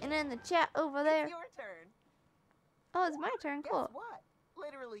fighting in the chat over there. It's your turn. Oh, it's my turn. Cool. Guess what?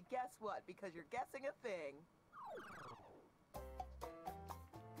 Literally guess what, because you're guessing a thing.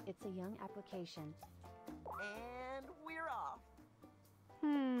 It's a young application. And we're off.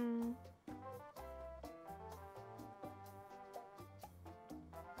 Hmm.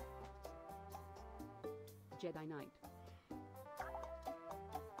 Jedi Knight.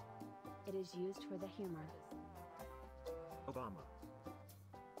 It is used for the humor. Obama.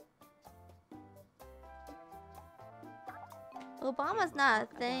 Obama's not a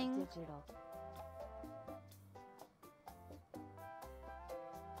thing. Digital.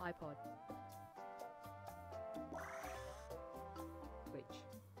 iPod. Which?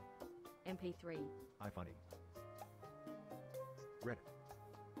 MP3. iFunny. Reddit.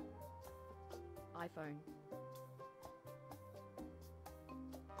 iPhone.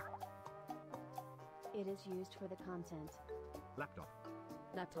 It is used for the content. Laptop.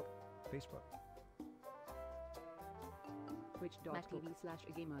 Laptop. Facebook.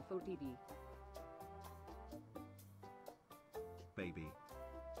 Twitch.tv/agamer4tv. Baby.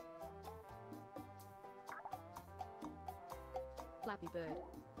 Flappy Bird.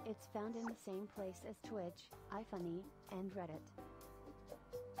 It's found in the same place as Twitch, iFunny, and Reddit.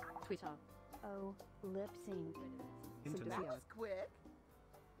 Twitter. Oh, lip sync. Internet. That was quick.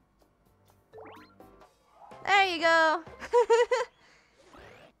 There you go.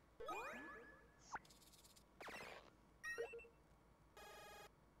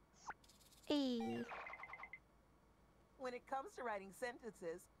 Hey. When it comes to writing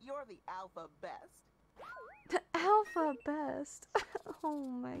sentences, you're the alpha best. The alpha best. Oh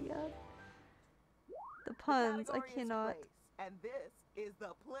my god. The puns, I Category is cannot. place, and this is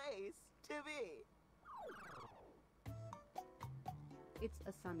the place to be. It's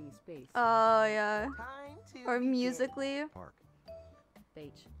a sunny space. Oh yeah. Time to Or begin. musically. Park.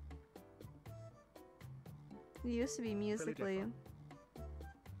 Beach. It used to be musically.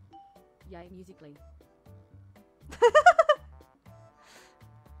 Yay, musically.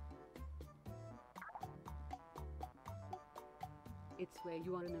 It's where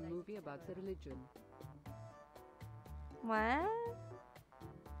you are in a movie about the religion. What?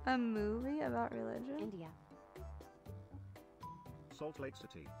 A movie about religion? India. Salt Lake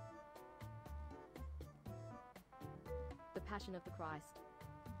City. The Passion of the Christ.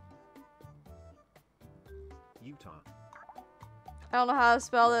 Utah. I don't know how to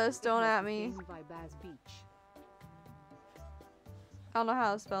spell this, don't at me. Same vibe as beach. I don't know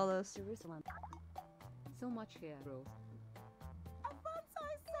how to spell this. Jerusalem. So much here, bro. A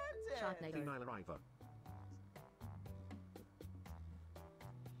fun-sized sentence. Sharknado. Penile River.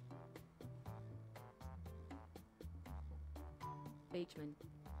 Beachman.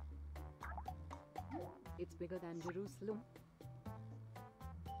 It's bigger than Jerusalem.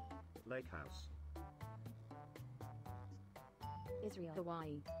 Lake House. Israel.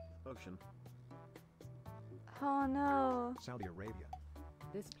 Hawaii. Ocean. Oh no. Saudi Arabia.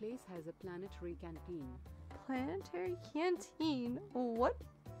 This place has a planetary canteen. Planetary canteen. What?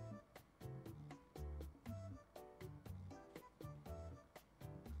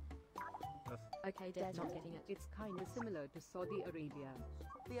 Okay, Dad's not getting it. It's kinda similar to Saudi Arabia.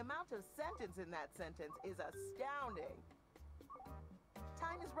 The amount of sentence in that sentence is astounding.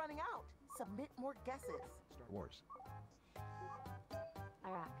 Time is running out. Submit more guesses. Star Wars.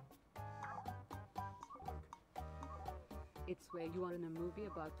 Iraq. It's where you are in a movie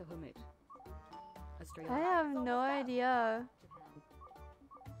about the hermit. Australia. I have no idea.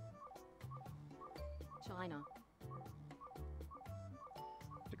 China.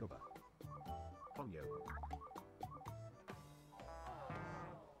 Tacoma. Ponyo.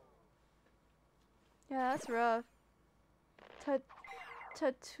 Yeah, that's rough.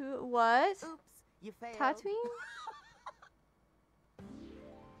 Tattoo. What? Oops, you failed. Tatooine?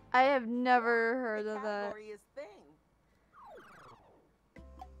 I have never heard The of that. category is thing.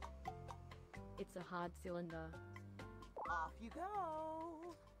 It's a hard cylinder. Off you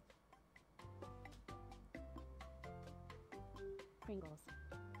go. Pringles.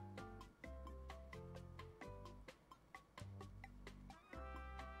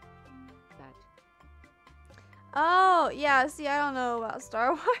 That. Oh, yeah, see, I don't know about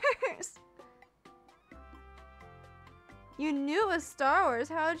Star Wars. You knew it was Star Wars.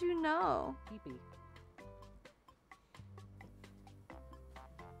 How'd you know? Pee-pee.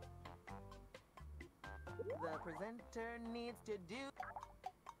 The presenter needs to do.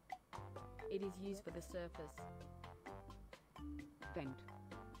 It is used for the surface. Vent.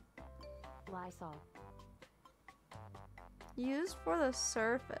 Lysol. Used for the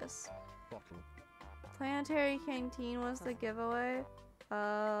surface. Bottle. Planetary Canteen was the giveaway.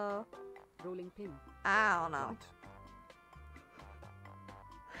 Oh, Rolling pin. I don't know. Light.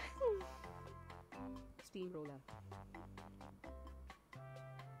 Steamroller.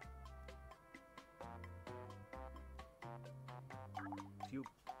 Tube.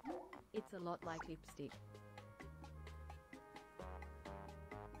 It's a lot like lipstick.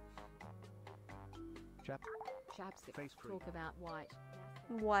 Chap. Chapstick. Face cream. Talk about white.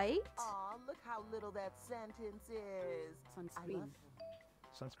 White? Aw, look how little that sentence is. I Sunscreen. love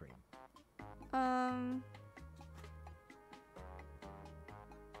Sunscreen.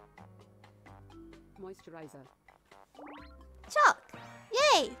 moisturizer. Chalk!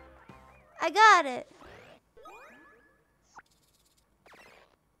 Yay! I got it.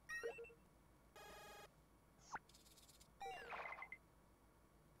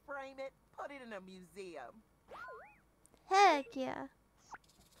 Frame it, put it in a museum. Heck yeah.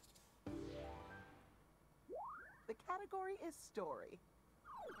 The category is story.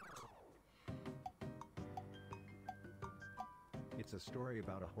 It's a story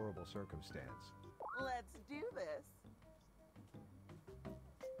about a horrible circumstance. Let's do this.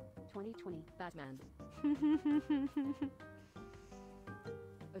 2020 Batman.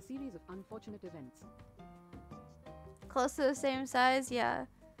 A series of unfortunate events. Close to the same size, yeah.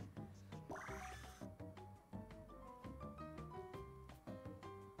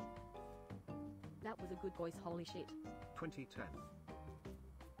 That was a good voice, holy shit. 2010.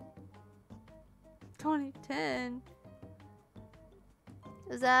 2010.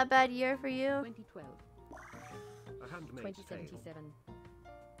 Is that a bad year for you? 2012. A Handmaid's Tale. 2077.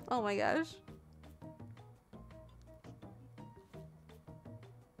 Oh my gosh.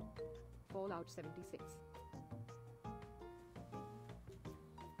 Fallout 76.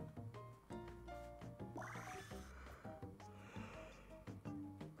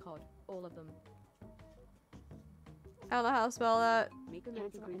 COD, all of them. I don't know how to spell that. Make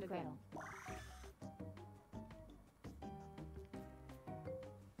America Hansel Great and Again. Gretel.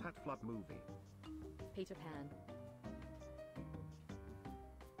 Pat Flop movie. Peter Pan.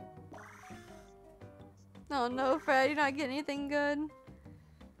 Oh no, Fred, you're not getting anything good.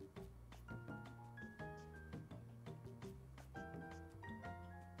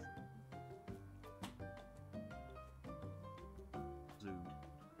 Zoo.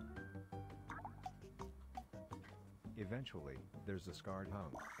 Eventually, there's a scarred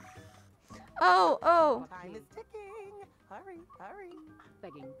hunk. Oh, oh. Time is ticking. Hurry, hurry.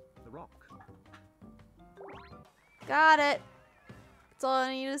 Begging. The Rock. Got it. That's all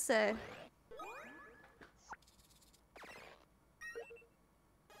I need to say.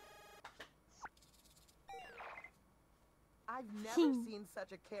 I've never seen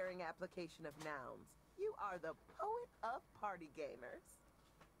such a caring application of nouns. You are the poet of party gamers.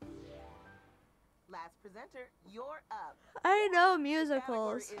 Last presenter, you're up. I know The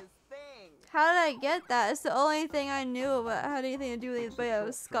musicals. category is thing. How did I get that? It's the only thing I knew about had anything to do with these, but I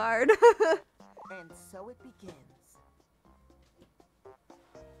was scarred. And so it begins.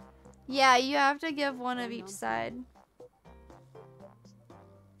 Yeah, you have to give one of each side.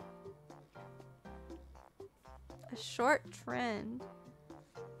 A short trend.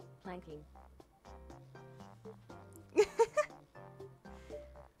 Planking.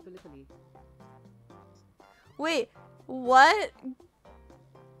 Gallipoli. Wait, what?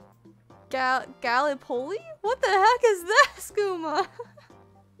 Gallipoli? What the heck is that, Skooma?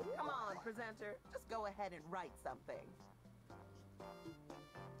 Come on, presenter. Just go ahead and write something.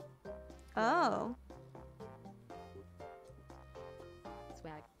 Oh.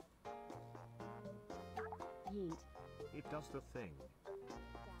 Swag. Yeet. It does the thing.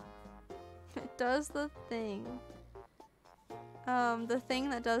 It does the thing. The thing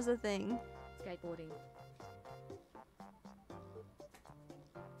that does the thing. Skateboarding.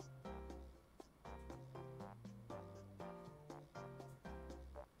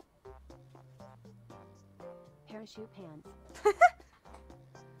 Parachute pants.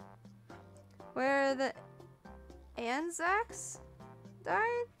 Where the Anzacs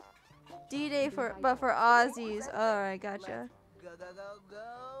died? D-Day but for Aussies. Alright, gotcha. Go, go, go,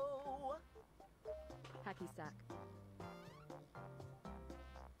 go. Hacky sack.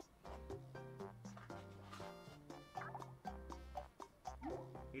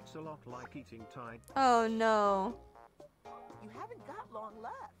 It's a lot like eating Tide. Oh no. You haven't got long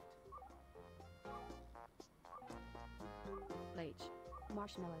left. Bleach.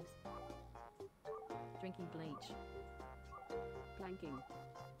 Marshmallows. Drinking bleach. Planking.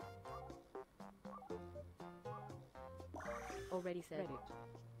 Already said it.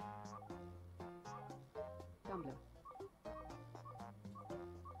 Tumblr.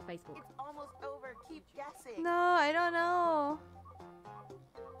 Facebook. It's almost over. Keep guessing. No, I don't know.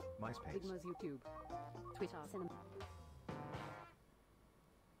 MySpace. Sigma's YouTube. Twitter. Cinema.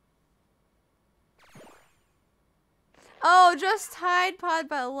 Oh, just Tide Pod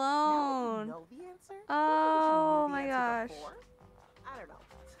but Now alone. you know the answer? Oh Didn't my you know the gosh. answer before? I don't know.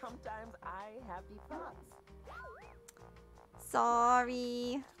 Sometimes I have these thoughts.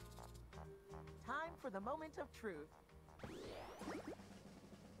 Sorry. Time for the moment of truth.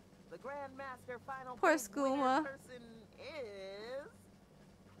 The Grandmaster final Poor big winner Skooma. person is...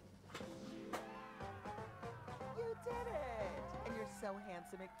 You did it! And you're so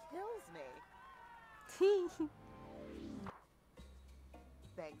handsome it kills me.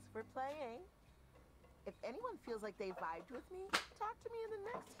 Thanks for playing. If anyone feels like they vibed with me, talk to me in the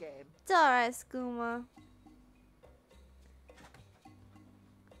next game. It's alright, Skooma.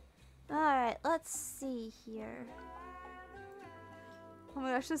 Alright, let's see here. Oh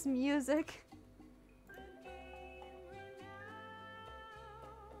my gosh, this music.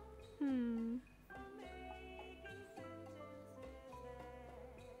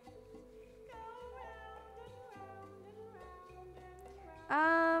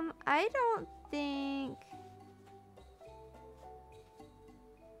 I don't think...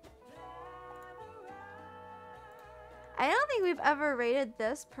 I don't think we've ever rated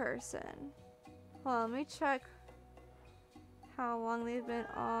this person. Hold on, let me check how long they've been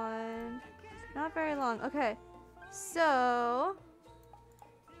on. Not very long. Okay, so...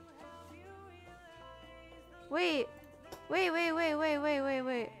 Wait.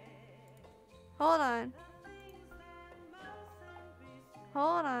 Hold on.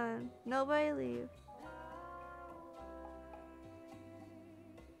 Hold on. Nobody leave.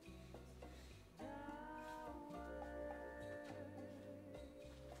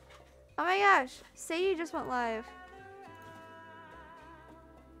 Oh my gosh. Sadie just went live.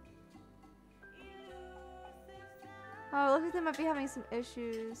 Oh, look like they might be having some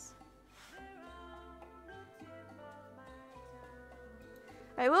issues.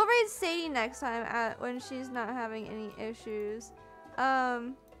 Alright, we'll raid Sadie next time when she's not having any issues.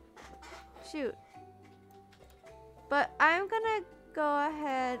 Shoot. But I'm gonna go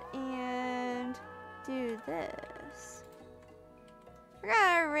ahead and do this. We're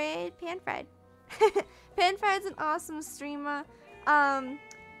gonna raid Panfried. Panfried's an awesome streamer.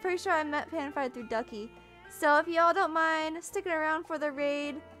 Pretty sure I met Panfried through Ducky. So if y'all don't mind sticking around for the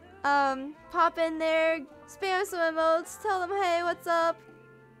raid, pop in there, spam some emotes, tell them hey, what's up?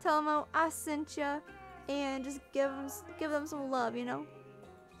 Tell them I sent ya, and just give them some love, you know.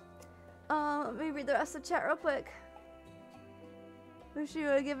 Let me read the rest of the chat real quick. Wish you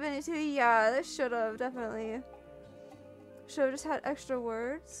would have given it to you. Yeah, this should have definitely. Should have just had extra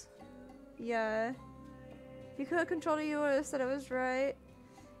words. Yeah. If you could have controlled it, you would have said it was right.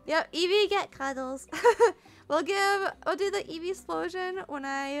 Yep, Eevee get cuddles. We'll do the Eevee explosion when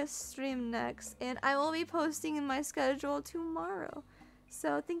I stream next, and I will be posting in my schedule tomorrow.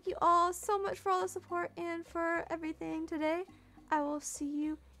 So thank you all so much for all the support and for everything today. I will see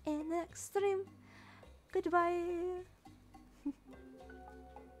you in the next stream. Goodbye.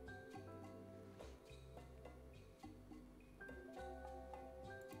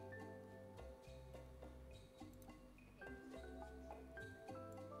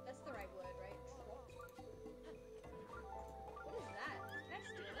 That's the right word, right? What is that? Can I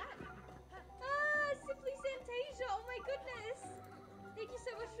steal that? Ah, Simply Santasia! Oh my goodness! Thank you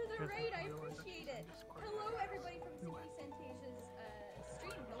so much for the raid, I appreciate it. Hello everybody from Simply Santasia's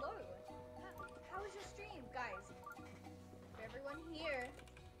stream, hello. How was your stream, guys? For everyone here,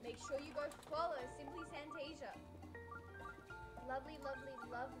 make sure you go follow Simply Santasia. Lovely, lovely,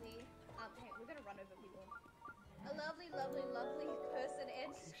 lovely. Hey, we're gonna run over people. A lovely, lovely, lovely person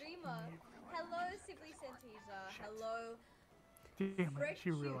and streamer. Hello, Simply Santasia. Hello. Damn it,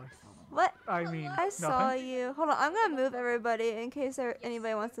 she realized. What? I mean, I saw nothing. you. Hold on, I'm gonna move everybody in case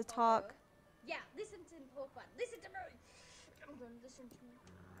anybody wants to talk. Yeah, listen to Pokemon. Listen to me. I'm gonna listen to me.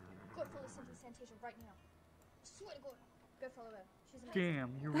 Go follow Simply Santasia right now. I swear to God. Go follow her. She's amazing.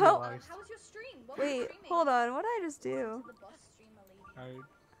 Damn, you realized. How was your stream? What were you Wait, streaming? hold on. What did I just do? The boss streamer lady. I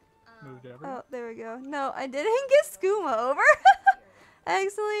moved everyone. Oh, there we go. No, I didn't get Skooma over. I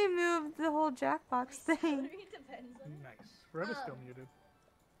accidentally moved the whole Jackbox thing. Nice. Red is still muted.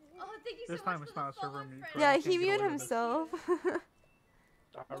 Oh, thank you This so time much it's for not the a server follow, mute. friend. Yeah, Can't he get away muted with this. himself.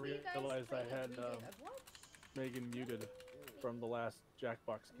 I realized I had Megan muted from the last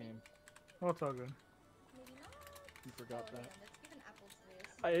Jackbox game. Oh, it's all good. You forgot that. Let's give an apple to this.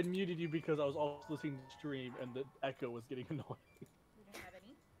 I had muted you because I was also listening to stream and the echo was getting annoying. We don't have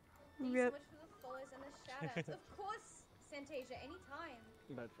any. Thank you Rip. so much for the follows and the shoutouts. Of course, Santasia, anytime.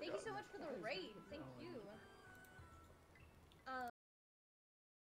 I Thank you forgot. so much for the raid. Thank